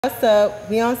What's up?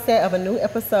 We on set of a new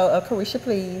episode of Caresha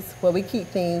Please, where we keep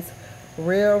things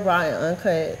real, raw, and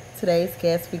uncut. Today's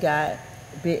guest, we got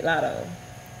Big Latto.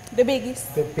 The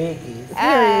biggest. The biggest.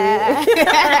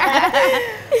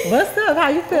 What's up? How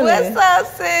you feeling? What's up,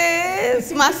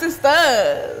 sis? My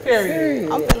sister.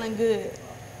 Period. I'm feeling good.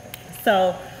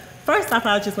 So, first off,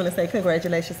 I just want to say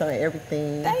congratulations on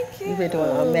everything. Thank you. You've been doing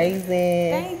amazing.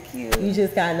 Thank you. You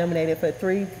just got nominated for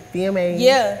 3 VMAs.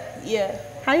 Yeah.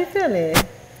 How you feeling?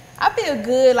 I feel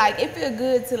good. Like, it feel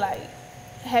good to, like,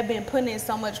 have been putting in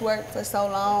so much work for so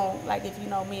long. Like, if you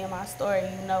know me and my story,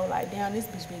 you know, like, damn, this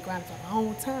bitch been grinding for a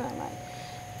long time. Like,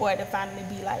 for it to finally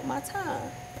be, like, my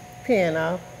time.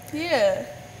 Piano. Yeah.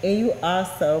 And you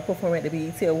also perform at the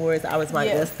BET Awards. I was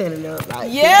right there standing up.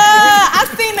 Like, yeah, I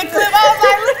seen the clip. I was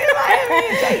like, look at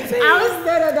my I was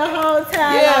standing the whole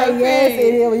time. Yeah, like, yes,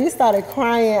 and then when you started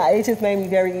crying, it just made me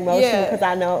very emotional because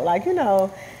I know, like, you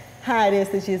know, how it is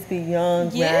to just be young,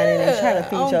 grinding, and trying to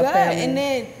feed your family. And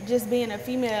then just being a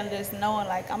female and just knowing,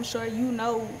 like, I'm sure you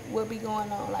know what be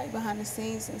going on, like, behind the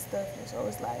scenes and stuff. And so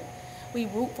it's like, we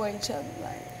root for each other,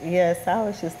 like. Yes, I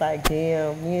was just like,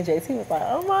 damn. Me and JT was like,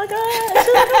 oh my God,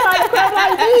 she was about to cry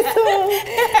like me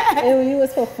too. And when you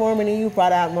was performing and you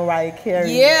brought out Mariah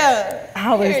Carey,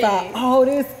 I was like, oh,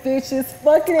 this bitch is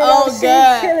fucking it up. She's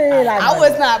killing it. Like, I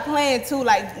was not playing too.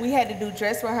 Like, we had to do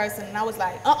dress rehearsal, and I was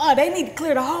like, they need to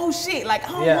clear the whole shit. Like,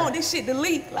 I don't want this shit to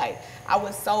leak. Like, I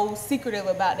was so secretive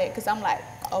about that because I'm like,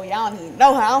 oh, y'all don't even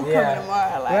know how I'm coming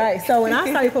tomorrow. Like. Right. So when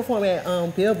I saw you perform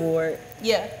at Billboard,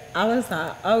 I was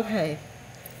like, okay,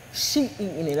 she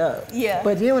eating it up. Yeah.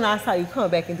 But then when I saw you come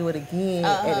back and do it again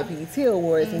at the BET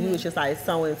Awards, and you was just like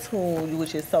so in tune, you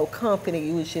was just so confident,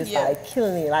 you was just like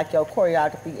killing it, like your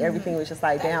choreography, everything was just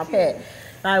like down pat.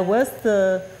 Like, what's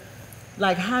the,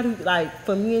 like, how do you, like,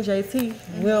 for me and JT,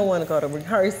 we don't want to go to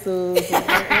rehearsals. We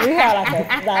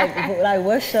have like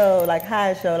what's your, like, how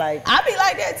is your, like. I be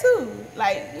like that too.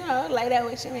 Like, you know, lay that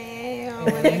with your man, you know,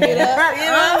 when they get up, you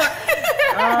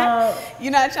know.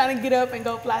 You're not trying to get up and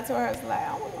go fly to rehearsal like,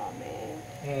 oh my God,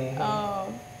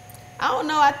 man. I don't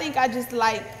know, I think I just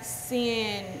like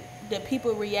seeing the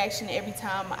people reaction every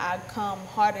time I come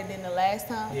harder than the last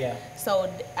time. Yeah.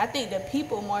 So I think the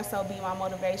people more so be my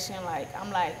motivation. Like,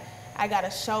 I'm like, I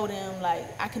gotta show them, like,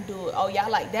 I can do it. Oh,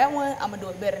 y'all like that one? I'm gonna do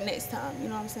it better next time. You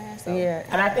know what I'm saying? So, yeah.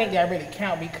 And I think that really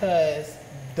count because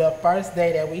the first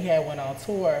day that we had went on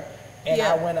tour and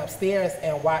I went upstairs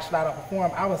and watched Latto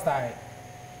perform, I was like,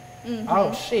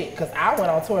 oh shit, because I went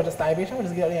on tour just like, bitch, I'm gonna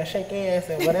just get up there and shake ass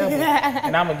and whatever,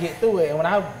 and I'm gonna get through it. And when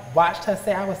I watched her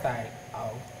say, I was like,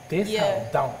 oh, this hoe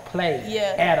don't play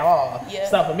at all.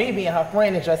 So for me being her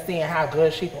friend and just seeing how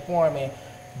good she performing,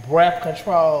 breath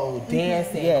control,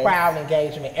 dancing, crowd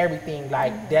engagement, everything,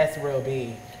 like, that's real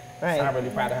big. Right. So I'm really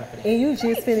proud of her for that. And you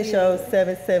just finished your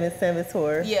 777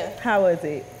 tour. Yeah. How was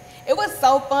it? It was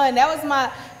so fun. That was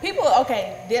my,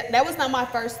 that was not my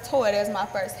first tour. That was my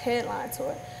first headline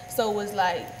tour. So it was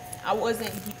like, I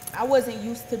wasn't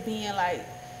used to being like,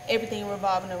 everything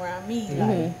revolving around me.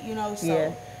 Like, you know,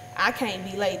 so I can't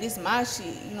be late. This is my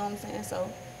shit, you know what I'm saying?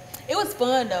 So it was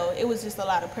fun though. It was just a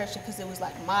lot of pressure because it was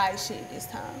like my shit this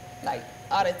time. Like,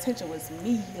 all the attention was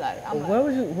me. Like, I'm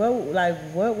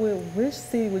which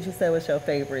city would you say was your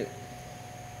favorite?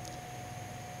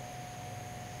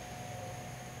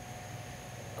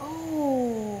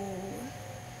 Ooh.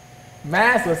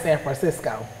 Mine was San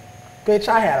Francisco. Bitch,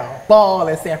 I had a ball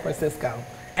in San Francisco.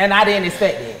 And I didn't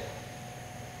expect it.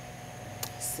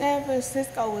 San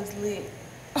Francisco was lit.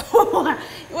 You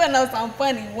wanna know something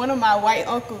funny? One of my white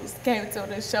uncles came to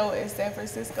the show in San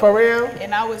Francisco. For real?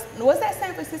 And was that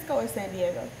San Francisco or San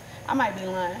Diego? I might be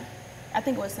lying. I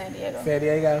think it was San Diego. San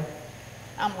Diego?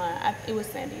 I'm lying. It was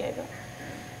San Diego.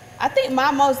 I think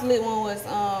my most lit one was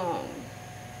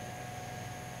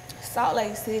Salt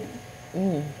Lake City.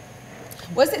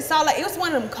 Was it Salt Lake? It was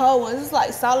one of them cold ones. It was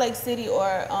like Salt Lake City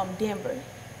or Denver.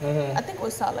 I think it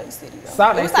was Salt Lake City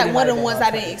though. It was like one of them ones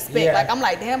I didn't expect. Like, I'm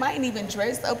like, damn, I ain't even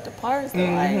dressed up to parts though.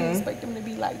 I didn't expect them to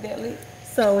be like that lit.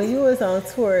 So when you was on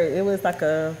tour, it was like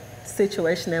a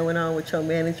situation that went on with your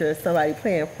manager or somebody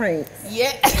playing pranks.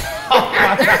 Yeah.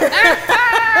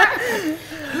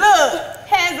 Look,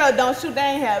 hands up, don't shoot. They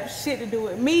ain't have shit to do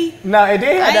with me. No, it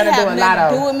did have nothing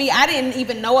to do with me. I didn't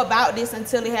even know about this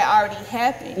until it had already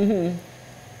happened.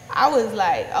 I was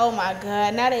like, oh my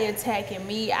God, now they attacking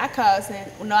me. I called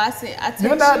you know,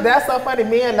 that's so funny.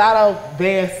 Me and Latto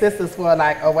been sisters for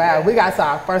like a while. We got to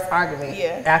our first argument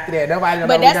after that. Nobody know.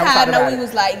 But that's how I know we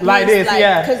was like this,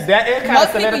 Because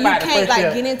most people, you can't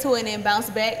like get into it and then bounce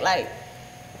back. Like,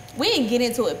 we didn't get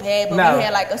into it bad, but we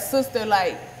had like a sister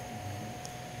like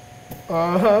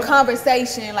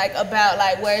conversation like about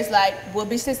like where it's like, well,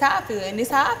 bitch, this how I feel and this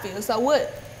how I feel. So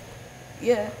what?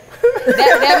 Yeah.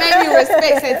 that made me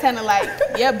respect Santana, like,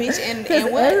 yeah, bitch, and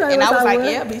what? And I was like,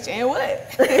 yeah, bitch, and what?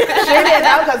 She didn't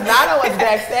know because Latto was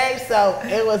backstage, so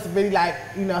it was really like,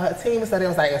 you know, her team, so it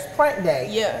was like, it's prank day.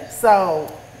 Yeah.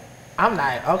 So I'm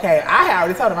like, okay, I had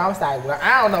already told him, I was like, well,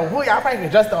 I don't know who y'all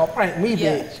pranking, just don't prank me,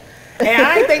 bitch. And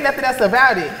I ain't think nothing else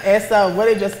about it. And so when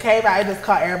it just came out, it just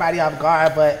caught everybody off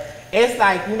guard, but it's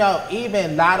like, you know,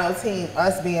 even Latto team,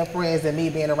 us being friends and me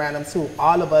being around them too,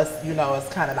 all of us, you know, it's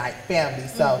kind of like family.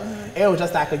 So it was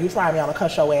just like, if you try me, I'm gonna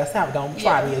cut your ass out, don't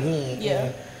try me again.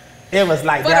 Yeah. And it was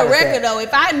like, for the record though,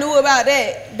 if I knew about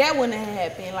that, that wouldn't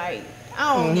have happened. Like,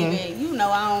 I don't even, you know,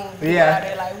 I don't do all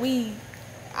that. Like,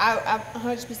 I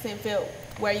 100% felt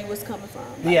where you was coming from.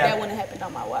 Like, that wouldn't have happened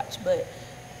on my watch. But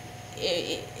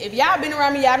if y'all been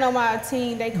around me, y'all know my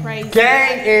team, they crazy.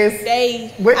 Gang like, is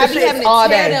I be having to tell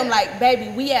them, like, baby,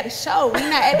 we at a show, we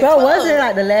not at the club. But wasn't it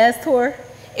like the last tour?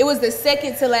 It was the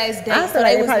second to last day. I feel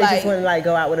like they probably just want to like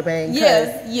go out with a bang.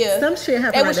 Yeah. Some shit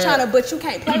happened. They was trying to, but you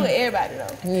can't play with everybody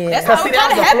though. Yeah. That's why I'm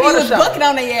kind of happy you was bucking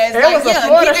on their ass. It like, was a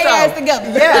Florida get show. their ass together.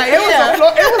 Yeah, it was a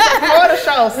Florida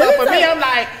show. So for me, I'm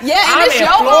like, I'm in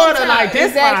Florida, like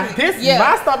this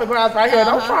my stomping grounds right here.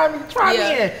 Don't try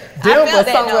me in Denver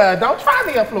somewhere. Don't try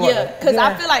me in Florida. Yeah, because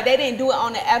I feel like they didn't do it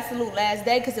on the absolute last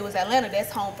day because it was Atlanta.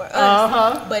 That's home for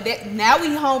us. But now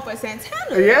we home for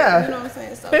Santana. Yeah. You know what I'm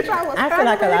saying? So, I feel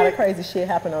like a lot of crazy shit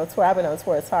happened on tour. I've been on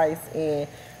tour twice, and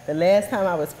the last time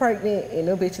I was pregnant, and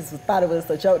them bitches thought it was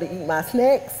a joke to eat my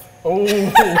snacks. Oh.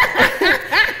 And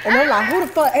I'm like, who the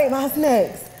fuck ate my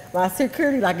snacks? My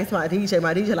security, like it's my DJ.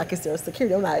 My DJ, like it's their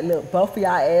security. I'm like, look, both of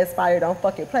y'all ass fire, don't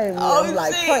fucking play with me. I'm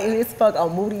like, pointing as fuck,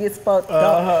 I'm moody as fuck. So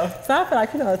I feel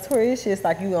like, you know, a tour is just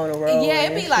like you on the road. Yeah,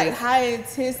 it be like high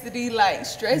intensity, like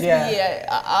stress be at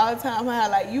all time high.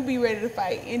 Like you be ready to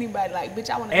fight anybody. Like, bitch,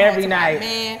 I want to go every night. My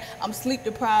man, I'm sleep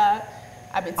deprived.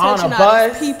 I've been touching all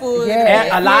these people.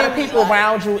 Yeah, a lot of people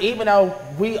around you, even though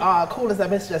we are cool as a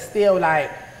bitch, just still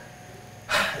like,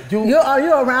 you're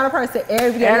around a person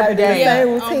every day.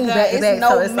 Same routine back to back. No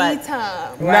so it's me like,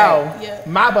 time. No,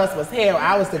 my bus was hell.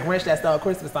 I was the Grinch that stole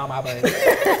Christmas on my bus.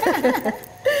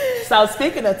 So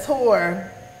speaking of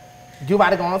tour, you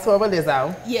about to go on tour with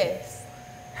Lizzo. Yes.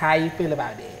 How you feel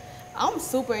about that? I'm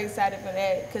super excited for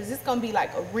that because it's gonna be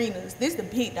like arenas. This the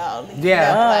big dog league.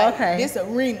 Yeah. Like, okay. This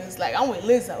arenas. Like I'm with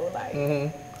Lizzo. Like,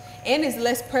 and it's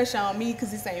less pressure on me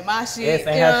because this ain't my shit. You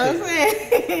know what I'm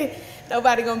saying?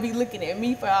 Nobody gonna be looking at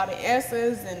me for all the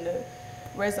answers and the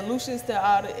resolutions to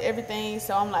all the everything.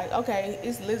 So I'm like, okay,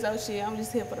 it's Lizzo shit. I'm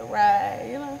just here for the ride,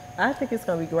 you know. I think it's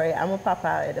gonna be great. I'm gonna pop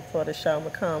out at the Florida show. I'm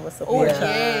gonna come and support y'all.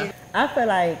 Yeah. I feel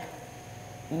like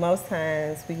most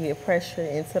times we get pressured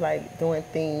into like doing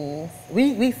things.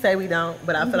 We say we don't,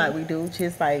 but I feel like we do.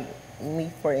 Just like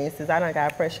me, for instance, I done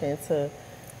got pressured into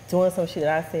doing some shit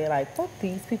that I said like, fuck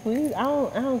these people. I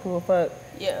don't give a fuck.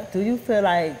 Yeah. Do you feel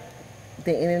like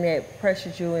the internet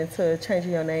pressured you into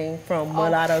changing your name from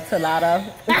Mulatto to Latto?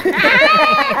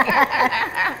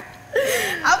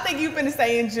 I think you finna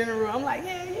say in general. I'm like,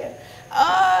 yeah.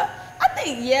 I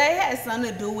think, it had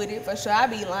something to do with it for sure.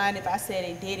 I'd be lying if I said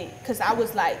it didn't. Because I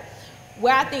was like,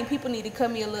 where I think people need to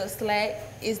cut me a little slack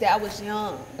is that I was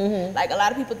young. Like, a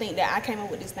lot of people think that I came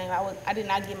up with this name. I did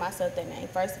not give myself that name,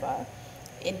 first of all.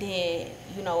 And then,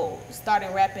 you know,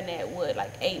 starting rapping at like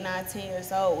 8, 9, 10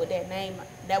 years old with that name,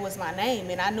 that was my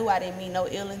name. And I knew I didn't mean no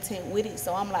ill intent with it.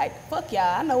 So I'm like, fuck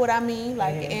y'all, I know what I mean.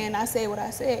 Like, and I said what I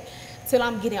said. Till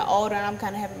I'm getting older and I'm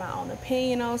kind of having my own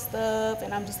opinion on stuff.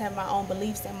 And I'm just having my own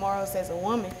beliefs and morals as a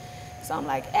woman. So I'm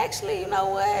like, actually, you know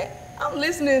what? I'm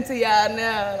listening to y'all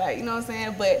now. Like, you know what I'm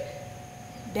saying? But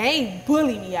they ain't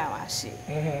bully me out my shit.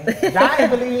 Y'all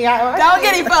ain't bully me out my shit. Don't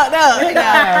get it fucked up.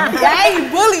 Y'all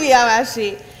ain't bully me out my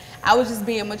shit. I was just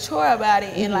being mature about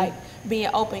it and like being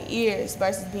open ears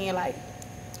versus being like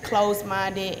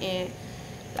closed-minded and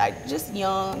like just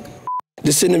young.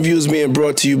 This interview is being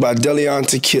brought to you by Deleon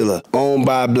Tequila, owned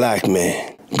by a black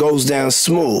man. Goes down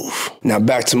smooth. Now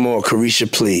back to more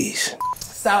Caresha, please.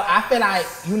 So I feel like,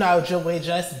 you know, with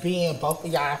just being both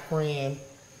of y'all friends,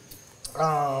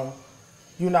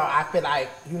 you know, I feel like,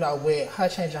 you know, with her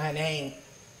changing her name,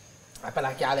 I feel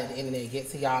like y'all let the internet get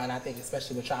to y'all, and I think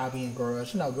especially with y'all being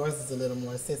girls, you know, girls is a little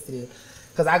more sensitive,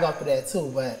 because I go through that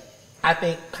too, but I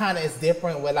think kind of it's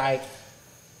different with like,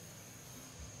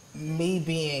 me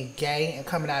being gay and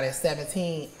coming out at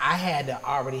 17, I had to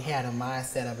already had a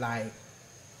mindset of like,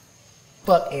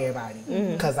 fuck everybody,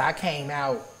 because I came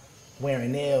out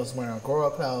wearing nails, wearing girl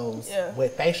clothes,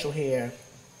 with facial hair,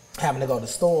 having to go to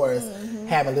stores,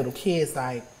 having little kids.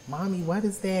 Like, mommy, what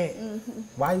is that?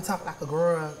 Why you talk like a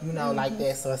girl? You know, like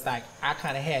that. So it's like, I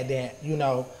kind of had that, you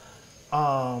know,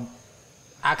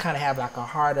 I kind of have like a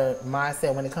harder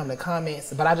mindset when it comes to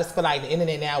comments, but I just feel like the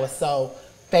internet now is so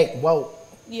fake woke.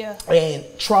 Yeah. And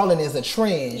trolling is a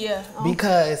trend. Yeah.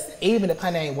 Because even if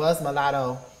her name was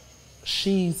Mulatto,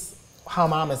 her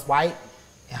mom is white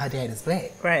and her dad is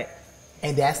black. Right.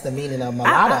 And that's the meaning of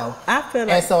mulatto. I feel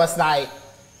like. And so it's like,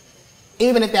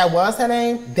 even if that was her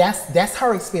name, that's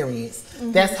her experience.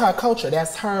 That's her culture.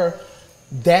 That's her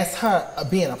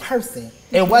being a person.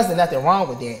 It wasn't nothing wrong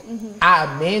with that.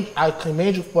 I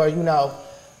commend you for, you know,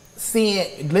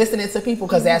 listening to people,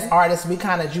 because as artists, we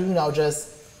kind of, you know, just,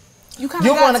 you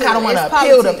want to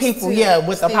appeal to people,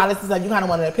 with the politics, like you kind of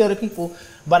want to appeal to people.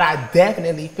 But I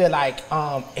definitely feel like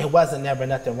it wasn't never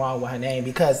nothing wrong with her name,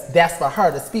 because that's for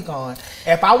her to speak on.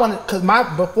 If I wanted,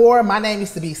 because before my name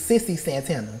used to be Sissy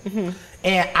Santana,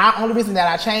 and only reason that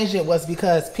I changed it was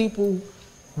because people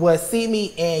would see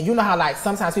me, and you know how like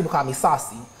sometimes people call me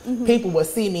saucy. People would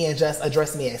see me and just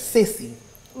address me as Sissy.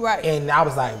 Right. And I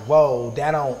was like, whoa,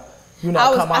 that don't, you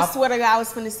know, come off. I swear to God, I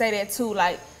was finna say that too.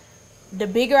 Like, the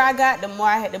bigger I got, the more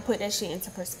I had to put that shit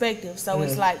into perspective. So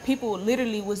it's like people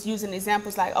literally was using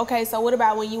examples like, okay, so what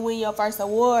about when you win your first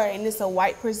award and it's a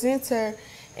white presenter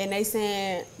and they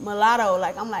saying mulatto?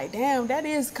 Like, I'm like, damn, that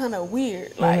is kind of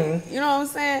weird. Like, you know what I'm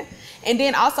saying? And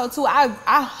then also too, I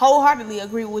wholeheartedly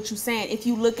agree with what you're saying. If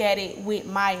you look at it with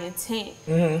my intent,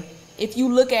 if you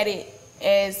look at it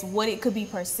as what it could be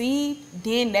perceived,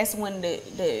 then that's when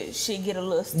the shit get a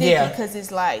little sticky, because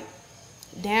it's like,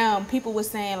 damn, people were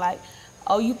saying like,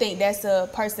 oh, you think that's a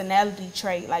personality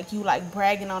trait, like you like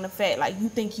bragging on the fact, like you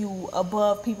think you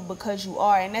above people because you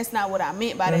are, and that's not what I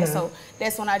meant by that. So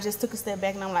that's when I just took a step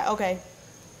back and I'm like, okay,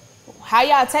 how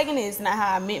y'all taking it is not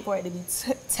how I meant for it to be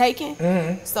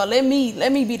taken. So let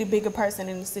me be the bigger person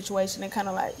in the situation and kind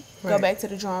of like go back to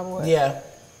the drawing board. Yeah.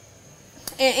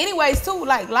 And anyways, too,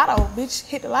 like Latto, bitch,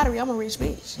 hit the lottery. I'm a rich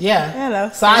bitch. Yeah. Hello.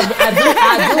 So I do love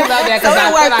that, because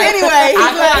I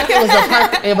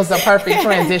feel like it was a perfect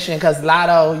transition, because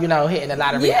Latto, you know, hitting the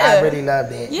lottery. Yeah. I really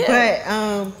loved it.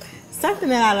 Yeah. But something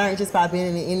that I learned just by being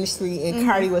in the industry, and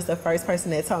Cardi was the first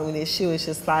person that told me this. She was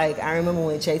just like, I remember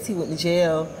when JT went to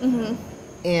jail,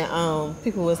 and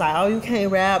people was like, oh, you can't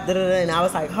rap, da da da, and I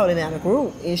was like holding down a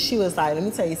group, and she was like, let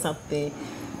me tell you something.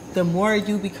 The more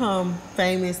you become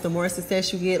famous, the more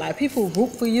success you get. Like, people root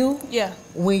for you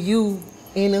when you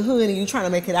in the hood and you trying to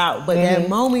make it out. But that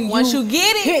moment once you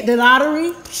get it, hit the lottery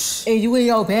and you in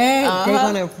your bag, they're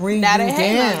gonna bring you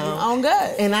down. On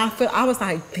God. And I was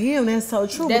like, damn, that's so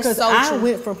true. Because I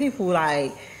went from people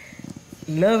like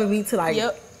loving me to like,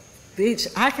 bitch,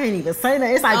 I can't even say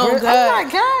that. It's like, oh my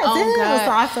God, damn.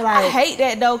 So I feel like, I hate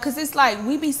that though, because it's like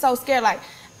we be so scared. Like,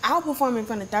 I'll perform in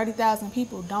front of 30,000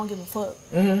 people, don't give a fuck.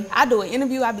 I do an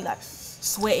interview, I be like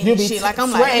sweating and shit. Like, I'm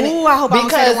like, ooh, I hope I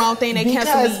don't say the wrong thing. They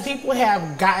cancel me. Because people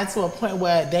have gotten to a point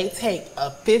where they take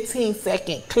a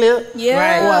 15-second clip or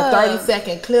a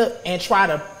 30-second clip and try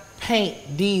to paint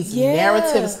these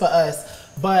narratives for us.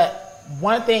 But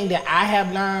one thing that I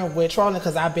have learned with trolling,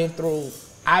 because I've been through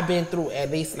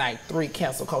at least like 3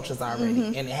 cancel cultures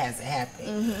already, and it hasn't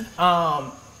happened.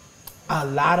 A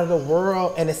lot of the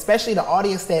world, and especially the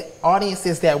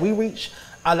audiences that we reach,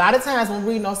 a lot of times when we're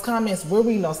reading those comments, we're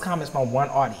reading those comments from one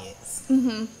audience.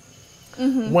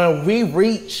 When we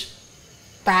reach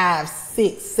 5,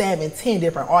 6, 7, 10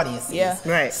 different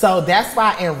audiences. So that's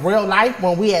why in real life,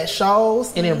 when we at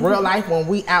shows, and in real life when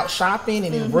we out shopping,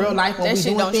 and in real life when we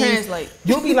doing things,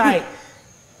 you'll be like,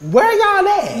 where y'all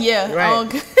at? Where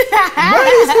these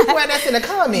people at that's in the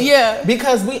comments?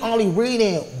 Because we only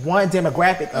reading one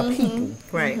demographic of people.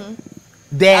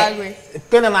 That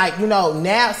feeling like, you know,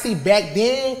 now, see, back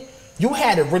then, you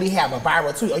had to really have a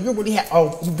viral tweet, or you really had,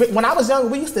 when I was younger,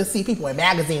 we used to see people in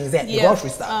magazines at the grocery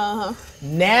store.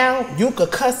 Now, you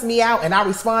could cuss me out and I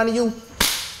respond to you,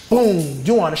 boom,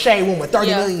 you on the Shade Room with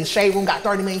 30 million. Shade Room got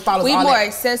 30 million followers. We more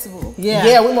accessible. We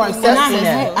more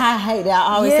accessible. I hate that.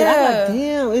 I always say that. I'm like,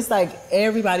 damn, it's like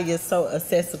everybody is so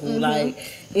accessible. Like,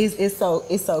 it's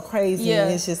so crazy.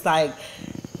 And it's just like,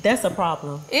 that's a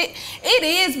problem. It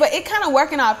is, but it kind of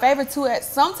work in our favor too.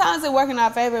 Sometimes it work in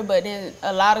our favor, but then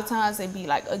a lot of times it be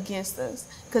like against us.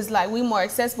 Cause like we more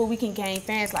accessible, we can gain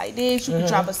fans like this. You can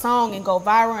drop a song and go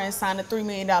viral and sign a $3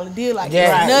 million deal like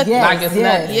it's nothing. Like it's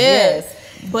nothing.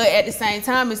 But at the same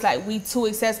time, it's like we too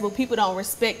accessible. People don't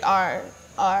respect our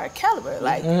caliber.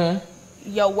 Like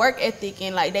your work ethic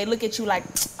and like they look at you like,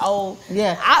 oh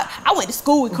yeah, I went to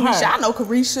school with Caresha. I know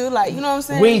Caresha, like, you know what I'm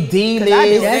saying? We D-list.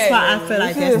 That's why I feel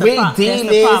like that's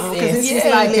the problem. Because it's just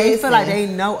like they feel like they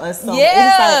know us so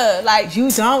yeah, like you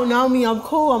don't know me, I'm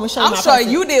cool, I'm gonna show you. I'm sure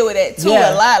you deal with that too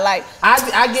a lot. Like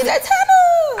I get it.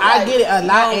 I get it a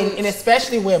lot, and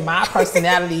especially with my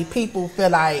personality, people feel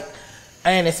like,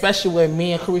 and especially with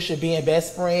me and Caresha being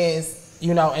best friends,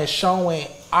 you know, and showing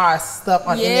our stuff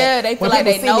on internet. Yeah, they feel like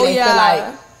they know me,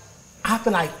 I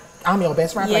feel like I'm your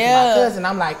best friend, like my cousin.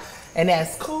 I'm like, and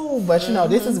that's cool, but you know,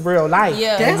 this is real life.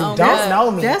 Yeah, and you don't know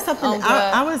me. That's something.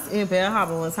 I was in Bell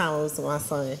Harbor one time. It was with my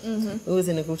son. We was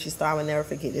in the Gucci store. I would never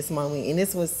forget this moment. And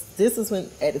this was when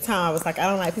at the time I was like, I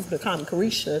don't like people to call me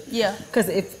Caresha. Yeah. Because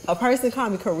if a person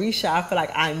called me Caresha, I feel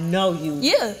like I know you.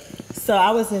 Yeah. So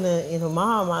I was in a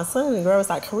mall, my son, and the girl was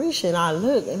like Caresha, and I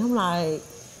look, and I'm like,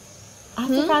 I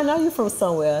think I know you from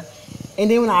somewhere.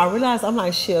 And then when I realized, I'm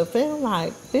like, shit, I'm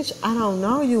like, bitch, I don't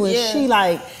know you. And she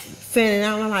like fanning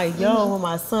out, and I'm like, yo, with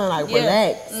my son, like,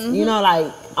 relax. You know,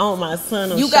 like, on my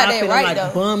son, I'm you shopping, got that right, I'm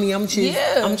like, bummy, I'm just,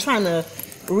 I'm trying to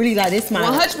really, like, this my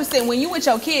 100%. When you with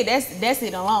your kid, that's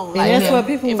it alone. Like, and that's what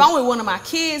people. If I'm with one of my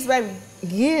kids, baby,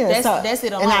 that's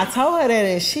it alone. And I told her that,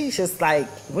 and she's just like,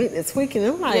 wait, it's tweaking.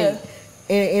 I'm like, and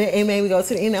it made me go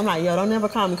to the end. I'm like, yo, don't never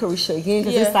call me Caresha again,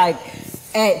 because it's like,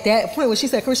 at that point when she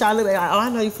said Caresha, I looked like, oh, I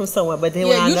know you from somewhere. But then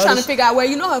when I you trying to figure out where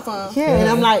you know her from. Yeah, and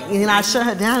I'm like, and I shut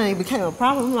her down, and it became a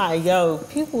problem. I'm like, yo,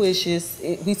 people is just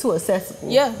we too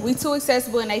accessible. Yeah, we too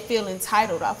accessible, and they feel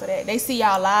entitled off of that. They see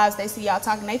y'all lives, they see y'all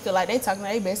talking, they feel like they talking to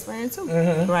their best friend too.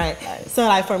 Right. So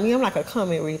like for me, I'm like a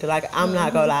comment reader. Like I'm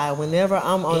not gonna lie. Whenever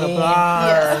I'm on a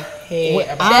blog,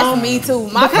 that's me too.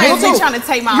 My friends be trying to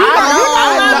take my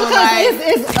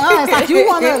it's us. Like you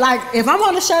wanna like if I'm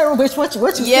on the shirt room, bitch, what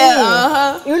you saying?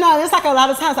 You know, it's like a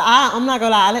lot of times I'm not gonna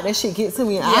lie, I let that shit get to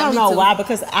me. I don't know why,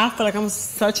 because I feel like I'm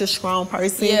such a strong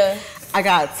person. I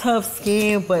got tough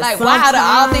skin, but like why out of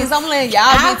all things I'm letting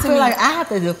y'all get to me? I feel like I have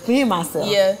to defend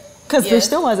myself. Cause bitch,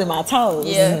 them wasn't my toes.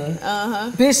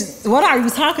 Bitch, what are you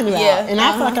talking about? And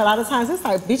I feel like a lot of times it's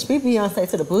like, bitch, be Beyonce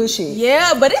to the bullshit.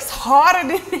 Yeah, but it's harder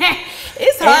than that.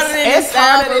 It's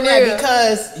harder than that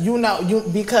because you know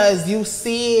because you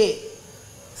see it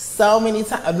so many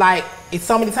times, like it's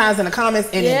so many times in the comments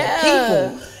and in the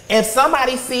people. If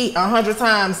somebody see 100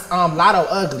 times Latto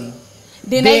ugly,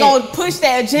 then they gonna push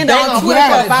that agenda on Twitter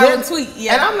for a viral tweet.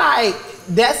 And I'm like,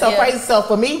 that's so crazy. So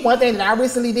for me, one thing that I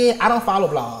recently did, I don't follow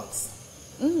blogs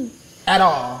at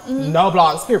all. No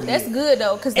blogs, period. That's good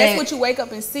though, because that's what you wake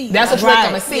up and see. That's what you wake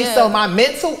up and see. So my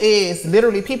mental is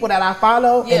literally people that I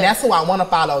follow, and that's who I want to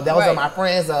follow. Those are my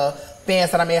friends,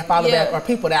 fans that I may have followed back, or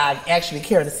people that I actually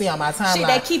care to see on my timeline. Shit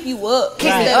that keep you up.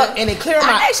 Keep me up, and it clears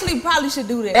my... I actually probably should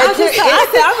do that. I said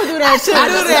I'm gonna do that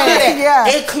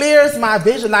too. It clears my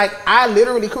vision. Like, I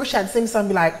literally, Caresha had to send me something,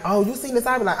 be like, oh, you seen this?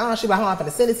 I'd be like, oh, she be like, I'm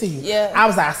gonna send it to you. I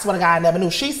was like, I swear to God, I never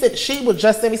knew. She said she would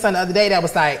just send me something the other day that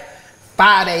was like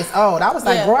 5 days old. I was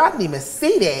like, bro, I didn't even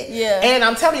see that. And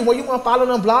I'm telling you, when you want to follow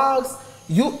them blogs,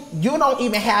 you don't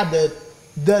even have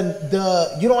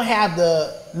you don't have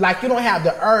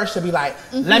the urge to be like,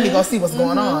 let me go see what's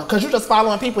going on, because you're just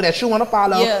following people that you want to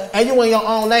follow, and you in your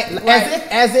own lane,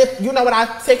 as if you know what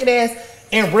I take it as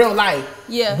in real life.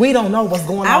 We don't know what's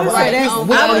going on with our people.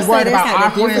 We only worried about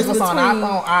our friends, what's on our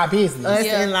phone, our business. Us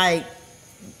and like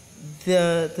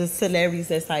the celebrities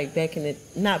that's like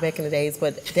not back in the days,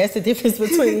 but that's the difference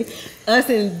between us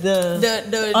and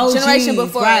the OGs, generation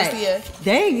before us.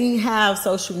 They didn't have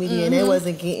social media, and they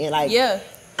wasn't getting like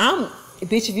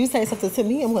bitch, if you say something to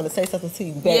me, I'm gonna say something to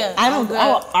you back. I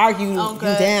will argue you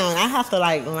down. I have to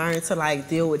like learn to like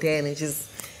deal with that and just.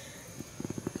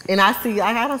 And I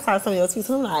don't start some of your tweets.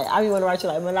 I'm like, I be want to write you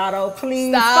like, Latto,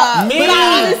 please stop. Me. But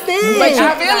I understand. But you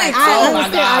feel it too. I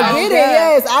understand. I get it.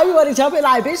 Yes, I be want to jump in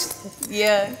like, bitch.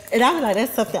 And I be like,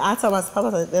 that's something. I told myself, I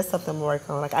was like, that's something I'm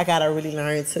working on. Like, I gotta really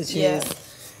learn to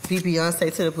just be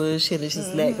Beyonce to the bullshit and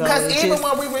just let go. Because even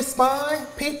when we respond,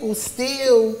 people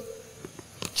still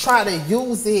try to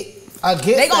use it against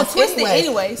us. They gonna twist it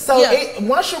anyway. So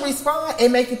once you respond, it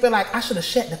make you feel like I should have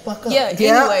shut the fuck up.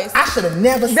 Anyways. I should have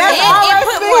never said it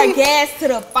put more gas to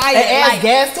the fire. It adds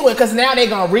gas to it, because now they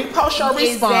gonna repost your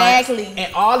response.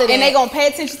 And all of that. And they gonna pay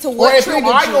attention to what if you're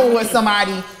arguing with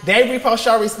somebody, they repost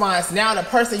your response. Now the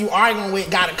person you arguing with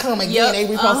gotta come again. They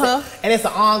repost it. And it's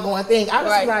an ongoing thing. I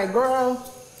was like, girl.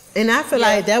 And I feel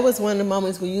like that was one of the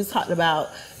moments where you talked about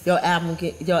your album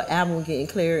getting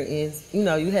clear, is, you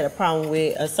know, you had a problem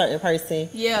with a certain person.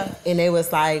 And they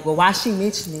was like, well, why she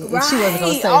mentioned it? And she wasn't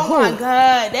gonna say who. My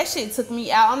God, that shit took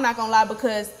me out. I'm not gonna lie,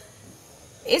 because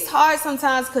it's hard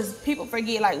sometimes, because people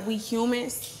forget, like, we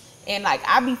humans. And like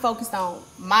I be focused on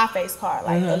my face card,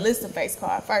 like Alyssa face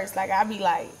card first. Like I be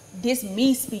like, this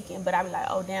me speaking, but I be like,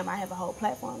 oh damn, I have a whole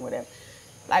platform, whatever.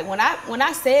 Like when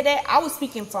I said that, I was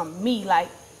speaking from me. Like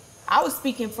I was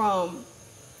speaking from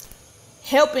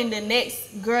helping the next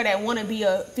girl that want to be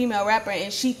a female rapper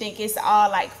and she think it's all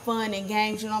like fun and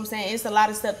games, you know what I'm saying? It's a lot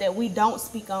of stuff that we don't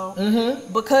speak on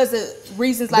because of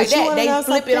reasons like that. They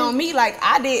flip it on me like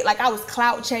I did, like I was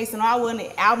clout chasing or I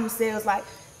wasn't album sales. Like,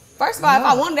 first of all, if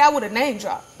I wanted that, I would have name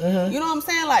dropped. You know what I'm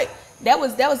saying? Like that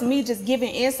was me just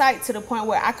giving insight to the point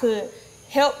where I could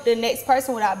help the next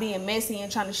person without being messy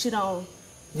and trying to shit on.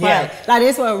 Yeah, right. Like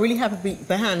this what really happened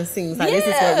behind the scenes. Like this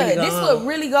is what really go on. This what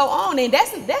really go on, and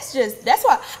that's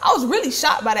why I was really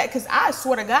shocked by that, because I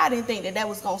swear to God I didn't think that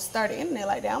was gonna start the internet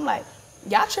like that. I'm like,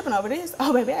 y'all tripping over this?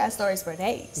 Oh baby, I got stories for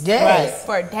days. Yes,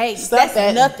 for days. Stuff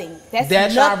that's nothing.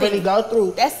 That's y'all really go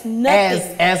through. That's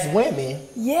nothing as women.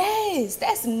 Yes,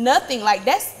 that's nothing. Like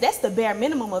that's the bare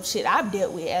minimum of shit I've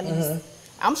dealt with. At least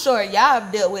I'm sure y'all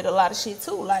have dealt with a lot of shit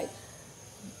too. Like,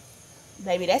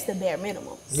 baby, that's the bare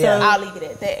minimum. So I'll leave it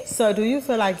at that. So do you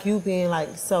feel like you being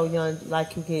like so young,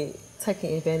 like you get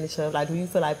taken advantage of? Like, do you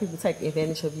feel like people take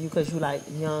advantage of you because you like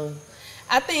young?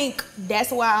 I think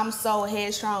that's why I'm so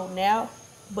headstrong now,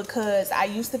 because I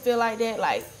used to feel like that,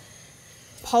 like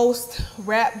post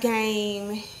rap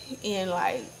game, and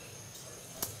like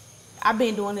I've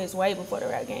been doing this way before the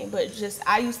rap game, but just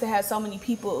I used to have so many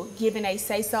people giving a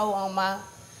say so on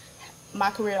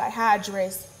my career, like how I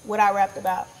dressed, what I rapped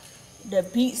about, the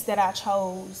beats that I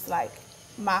chose, like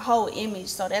my whole image.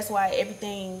 So that's why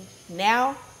everything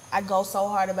now, I go so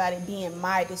hard about it being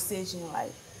my decision,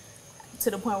 like to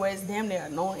the point where it's damn near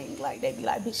annoying. Like they be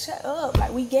like, bitch, shut up,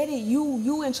 like we get it,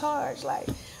 you in charge, like.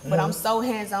 But I'm so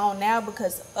hands-on now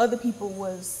because other people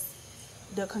was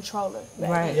the controller.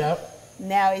 Right. Yep.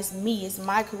 Now it's me, it's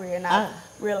my career, and I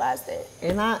realized that.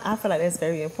 And I feel like that's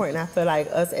very important. I feel like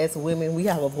us as women, we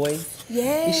have a voice.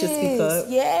 Yes. We should speak up.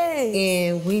 Yes.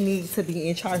 And we need to be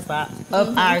in charge of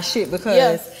our shit,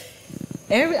 because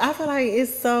I feel like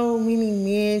it's so many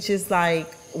men just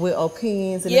like with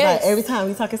opinions, and it's like every time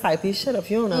we talk, it's like, bitch, shut up,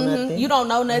 you don't know nothing. You don't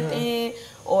know nothing,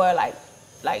 or like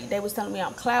they was telling me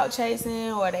I'm clout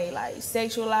chasing, or they like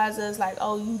sexualize us, like,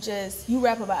 oh, you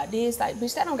rap about this, like,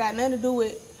 bitch, that don't got nothing to do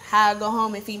with how I go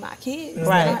home and feed my kids.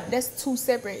 Right. That's two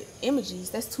separate images.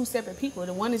 That's two separate people.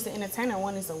 The one is the entertainer,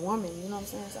 one is a woman. You know what I'm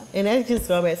saying? So. And that just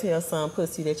go back to your song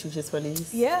Pussy that you just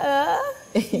released. Yeah.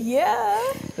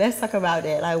 Yeah. Let's talk about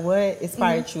that. Like, what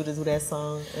inspired you to do that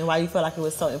song, and why you feel like it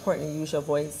was so important to use your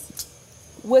voice?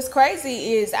 What's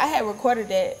crazy is I had recorded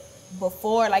that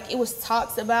before. Like, it was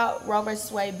talks about Roe versus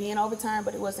Wade being overturned,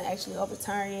 but it wasn't actually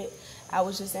overturned yet. I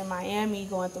was just in Miami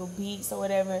going through beats or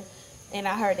whatever, and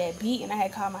I heard that beat, and I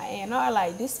had called my A&R,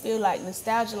 like, this feel like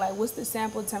nostalgia. Like, what's the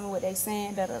sample? Tell me what they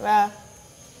saying, da-da-da.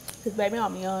 Because, baby,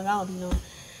 I'm young. I don't be knowing.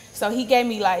 So he gave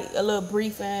me, like, a little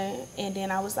briefing, and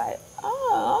then I was like,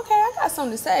 oh, okay, I got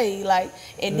something to say. Like,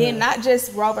 and then not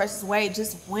just Roe versus Wade,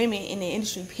 just women in the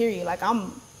industry, period. Like,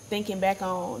 I'm thinking back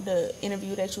on the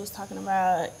interview that you was talking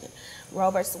about,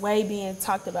 Roe versus Wade being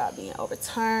talked about being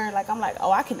overturned. Like, I'm like,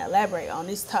 oh, I can elaborate on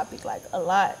this topic, like, a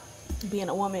lot, being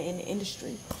a woman in the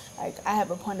industry. Like, I have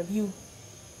a point of view.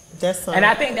 And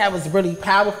I think that was really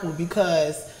powerful,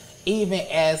 because even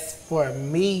as for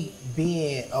me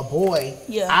being a boy,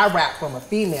 I rap from a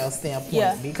female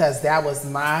standpoint, because that was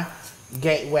my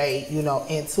gateway, you know,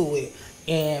 into it.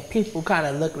 And people kind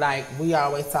of look like we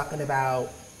always talking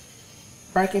about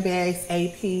Birkin bags,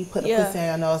 AP, put a pussy on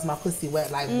your nose, my pussy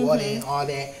wet like water and all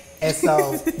that. And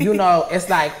so, you know, it's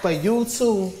like for you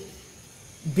to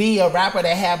be a rapper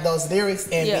that have those lyrics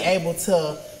and be able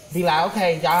to be like,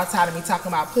 okay, y'all tired of me talking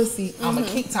about pussy, I'm gonna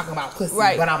keep talking about pussy,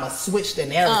 but I'm gonna switch the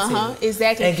narrative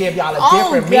exactly, and give y'all a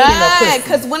different meaning of pussy.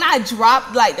 Because when I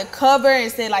dropped like the cover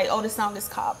and said like, oh, the song is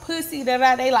called Pussy, they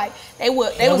was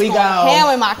going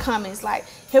ham in my comments, like,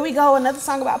 here we go, another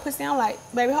song about pussy. I'm like,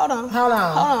 baby, hold on.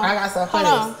 I got something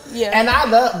for this. And I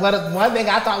love, but one thing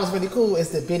I thought was really cool is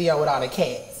the video with all the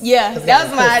cats. Yeah, that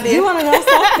was my idea. You want to know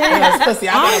something? Pussy.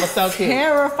 I thought it was so cute.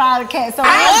 Terrified of cats. So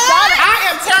I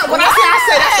am terrified. When I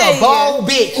say that's a bold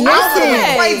bitch, I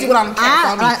was crazy with all the cats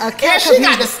on me. And she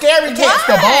got the scary cats,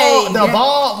 the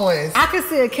bald ones. I can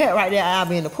see a cat right there. I'll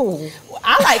be in the pool.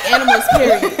 I like animals,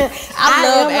 period. I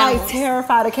love animals. Like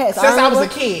terrified of cats. Since I was a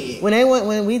kid.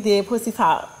 When we did Pussy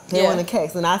Talk, they went to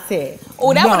cats, and I said,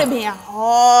 oh, that would have been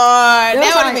hard.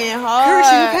 That would have been hard.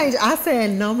 Caresha, you can't. I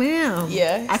said, no, ma'am.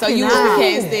 Yeah. So you was the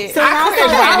cat instead. So I was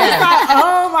like,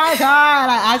 oh my God.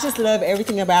 Like, I just love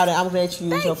everything about it. I'm glad you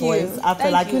use your voice. I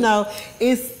feel like, you know,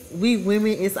 it's we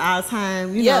women, it's our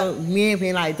time. You know, men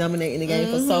been like dominating the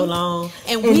game for so long,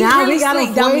 and now we got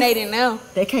to dominating now.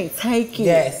 They can't take it.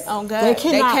 Yes, oh God, they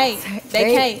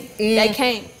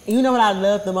can't. You know what I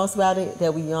love the most about it?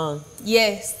 That we young.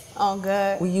 Yes, oh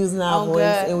God. We using our voice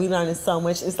and we learning so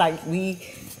much. It's like we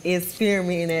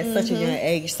experimenting at such a young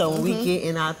age. So when we get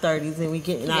in our 30s and we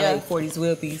get in our late 40s,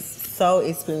 we'll be so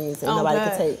experienced and nobody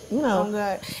can take, you know. Oh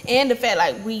God. And the fact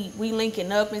like we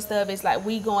linking up and stuff, it's like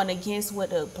we going against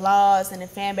what the blogs and the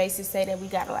fan bases say that we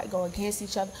gotta like go against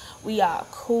each other. We are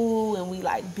cool and we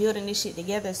like building this shit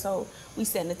together. So we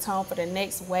setting the tone for the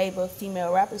next wave of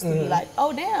female rappers to be like,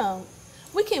 oh damn.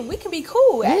 We can be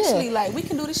cool actually, like we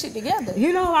can do this shit together.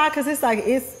 You know why? Because it's like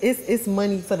it's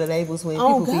money for the labels when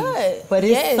people God. But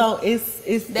it's so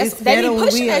it's they be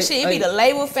pushing that shit. It be the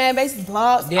label, fan bases,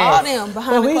 blogs, all them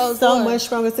behind the closed doors. We so much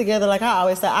stronger together. Like I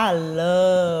always say, I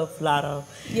love Latto.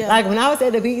 Yeah. Like when I was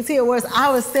at the BET Awards,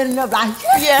 I was setting up like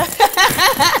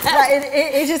like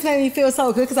it just made me feel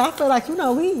so good because I feel like, you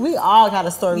know, we all got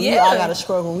a story, we all got a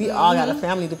struggle, we all got a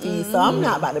family to feed. So I'm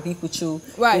not about to beef with you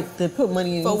to put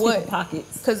money in people's pockets.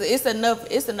 Because it's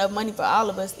enough money for all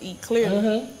of us to eat.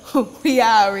 Clearly, we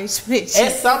are rich bitches.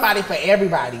 It's somebody for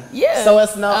everybody. Yeah. So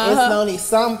it's no need.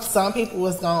 Some people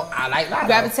is gonna like Latto.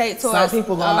 Gravitate towards. Some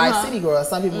people gonna like City Girls.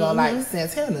 Some people gonna like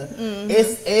Santana.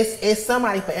 It's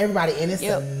somebody for everybody, and it's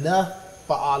enough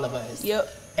for all of us. Yep.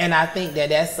 And I think that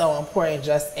that's so important,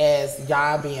 just as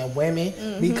y'all being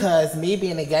women, because me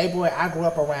being a gay boy, I grew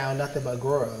up around nothing but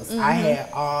girls. I had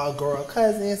all girl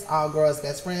cousins, all girls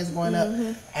best friends growing up,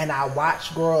 and I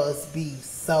watched girls be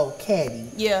so catty.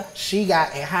 Yeah. She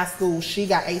got, in high school, she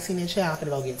got 18-inch hair, I'm finna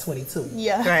go get 22.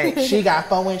 Yeah. Right. She got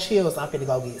 4-inch heels, I'm finna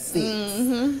go get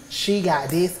 6. She got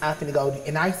this, I'm finna go,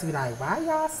 and I used to be like, why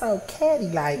y'all so catty?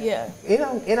 Like, it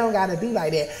don't gotta be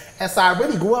like that. And so I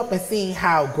really grew up and seeing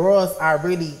how girls are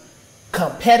really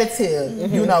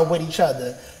competitive, you know, with each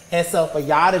other. And so for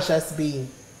y'all to just be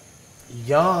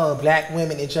young black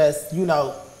women and just, you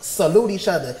know, salute each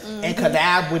other and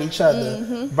collab with each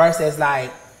other versus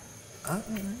like, I'm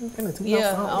gonna do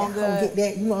I'm gonna get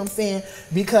that, you know what I'm saying?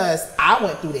 Because I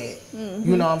went through that,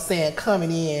 you know what I'm saying,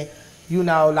 coming in, you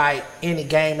know, like in the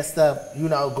game and stuff, you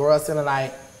know, girls feeling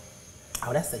like,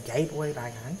 oh, that's a gay boy,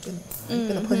 like I ain't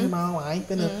gonna put him on, I ain't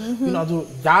gonna, you know, do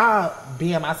y'all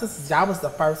being my sisters, y'all was the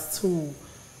first two,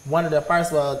 one of the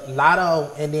first, well,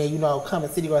 Latto, and then, you know, coming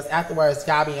City Girls afterwards,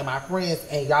 y'all being my friends,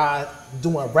 and y'all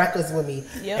doing records with me,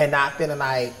 and not feeling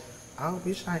like, oh,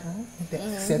 bitch, like,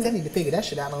 Santana need to figure that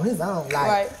shit out on his own.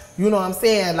 Like, you know what I'm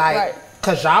saying? Like,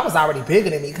 because y'all was already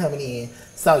bigger than me coming in.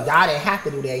 So y'all didn't have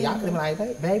to do that. Y'all could have been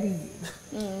like, baby,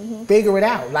 figure it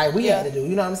out. Like we had to do.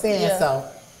 You know what I'm saying? So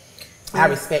I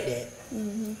respect that.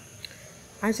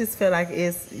 I just feel like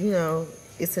it's, you know,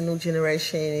 it's a new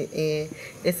generation and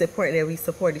it's important that we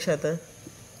support each other.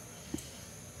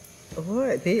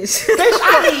 What, bitch? Bitch,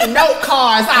 I need note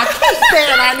cards. I keep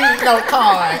saying I need note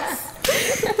cards.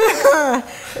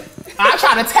 I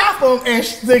try to tap them and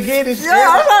to get it. Yeah,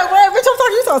 I'm like, what? Bitch, I'm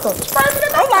talking, you talking.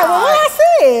 I'm like, well, what I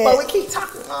said? But we keep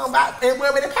talking about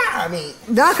women empowerment.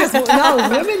 No, because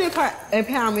women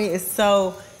empowerment is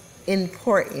so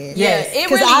important. Yes, it really is.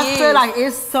 Because I feel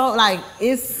like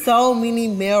it's so many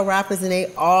male rappers and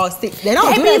they all stick. They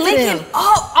don't do that to them.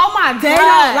 Oh my God. They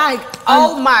don't like.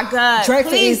 Oh my God. Drake,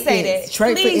 please say that.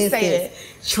 Drake, please say that.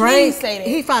 Drake,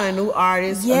 he found a new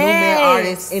artist, a new male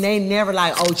artist, and they never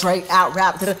like, oh, Drake out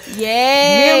rapped. Me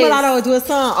and Latto would do a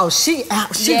song. Oh, she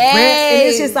raps, and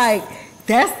it's just like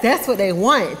that's what they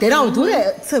want. They don't do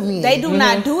that to me. They do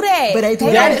not do that. But they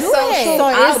do that. So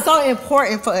it's so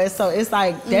important for us. So it's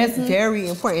like that's very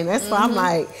important. That's why I'm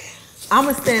like, I'm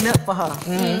gonna stand up for her.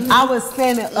 I was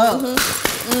standing up.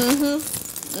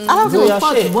 I don't give a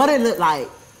fuck what it look like.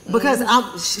 Because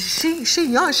she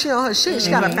young, she on her shit.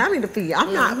 She got a family to feed.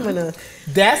 I'm not gonna.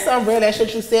 That's some real that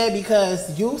shit you said,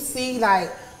 because you see like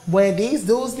when these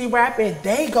dudes be rapping,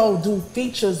 they go do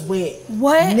features with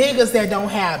niggas that don't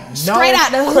have straight out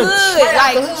the hood,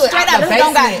 straight out the hood,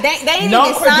 don't got they ain't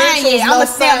even signed yet. I'ma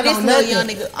stamp this little young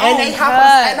nigga. And they hop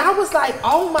on, and I was like,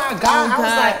 oh my God, I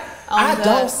was like, I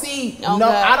don't see,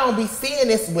 I don't be seeing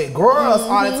this with girls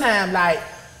all the time. Like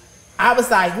I was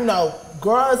like, you know.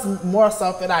 Girls more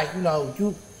so feel like, you know,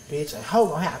 you bitch, a hoe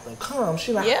gonna have to come.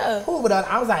 She like, who with us?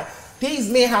 I was like, these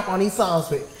men hop on these songs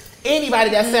with anybody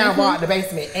that sound raw in the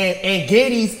basement and give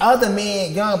these other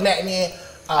men, young black men,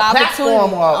 a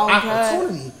platform or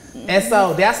opportunity. And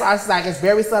so that's why it's like, it's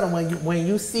very subtle when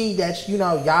you see that, you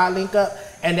know, y'all link up.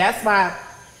 And that's why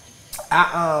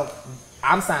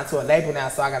I'm signed to a label now,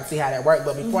 so I gotta see how that works.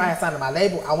 But before I signed to my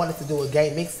label, I wanted to do a gay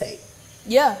mixtape.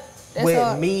 Yeah.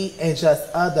 with me and just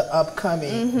other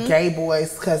upcoming gay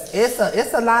boys, because it's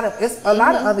a lot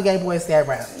of other gay boys that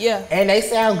rap. Yeah. And they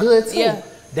sound good too. Yeah.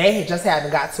 They just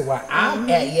haven't got to where I'm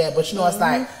at yet. But you know, it's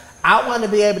like I want to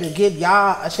be able to give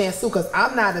y'all a chance too, because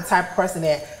I'm not the type of person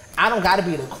that I don't got to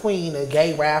be the queen of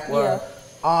gay rap or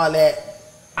all that.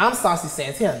 I'm Saucy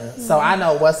Santana, so I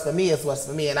know what's for me is what's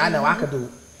for me, and I know I can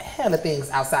do hella things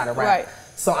outside of rap. Right.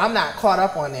 So I'm not caught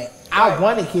up on that. I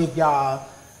want to give y'all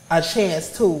a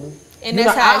chance too. And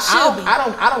that's how it should be.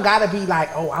 I don't gotta be like,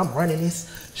 oh, I'm running this.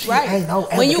 Right. Ain't no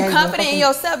when you confident in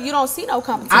yourself, you don't see no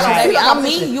competition. I'm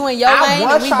me, you in your lane,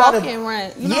 and we both can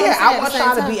run. You know I want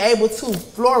y'all to be able to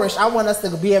flourish. I want us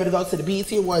to be able to go to the BET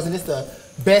Awards, and it's the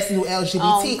best new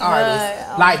LGBT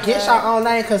artist. Like, get y'all own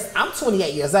lane, because I'm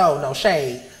 28 years old, no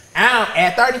shade.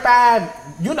 At 35,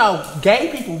 you know,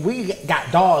 gay people, we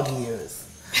got dog years.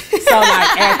 So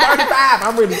like at 35,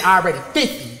 I'm really already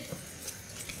 50.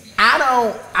 I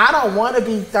don't want to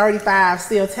be 35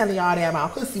 still telling y'all that my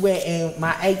pussy wet and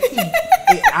my AP,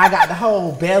 I got the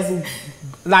whole bezel.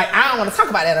 Like, I don't want to talk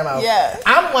about that anymore. Yeah.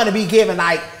 I want to be giving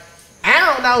like, I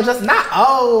don't know, just not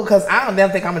old, because I don't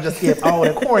never think I'm going to just get old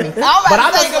and corny. But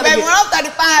I'm just baby, when I'm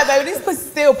 35, baby, this pussy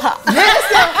still pop. Yeah, it's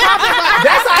still popping.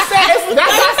 That's what I said. That's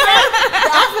what I said.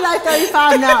 I feel like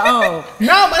 35 not old.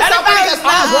 No, but somebody just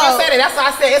all girls say that. That's why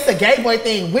I said it's a gay boy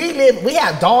thing. We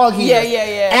have dog years.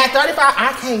 Yeah. At 35,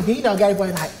 I can't be no gay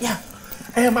boy like,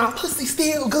 and my pussy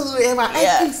still good, and my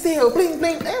AP still bling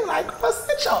bling. They were like,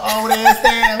 sit your old ass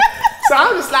down. So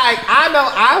I'm just like, I know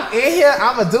I'm in here,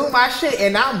 I'm gonna do my shit,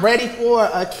 and I'm ready for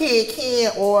a Kid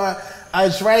Ken or a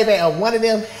Dre or one of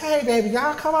them. Hey baby,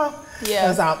 y'all come on. Yeah.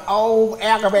 Because I'm old,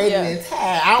 aggravated, and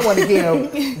tired. I want to get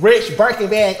a rich Birkin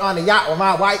bag on the yacht with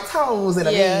my white toes and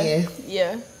a man.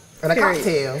 Yeah. And a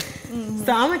cocktail. So I'm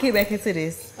gonna get back into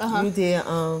this. You did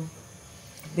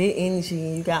Big Energy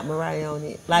and you got Mariah on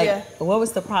it. Like, what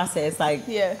was the process? Like,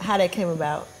 how that came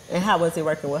about, and how was it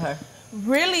working with her?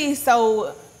 Really,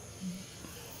 so,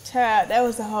 child, that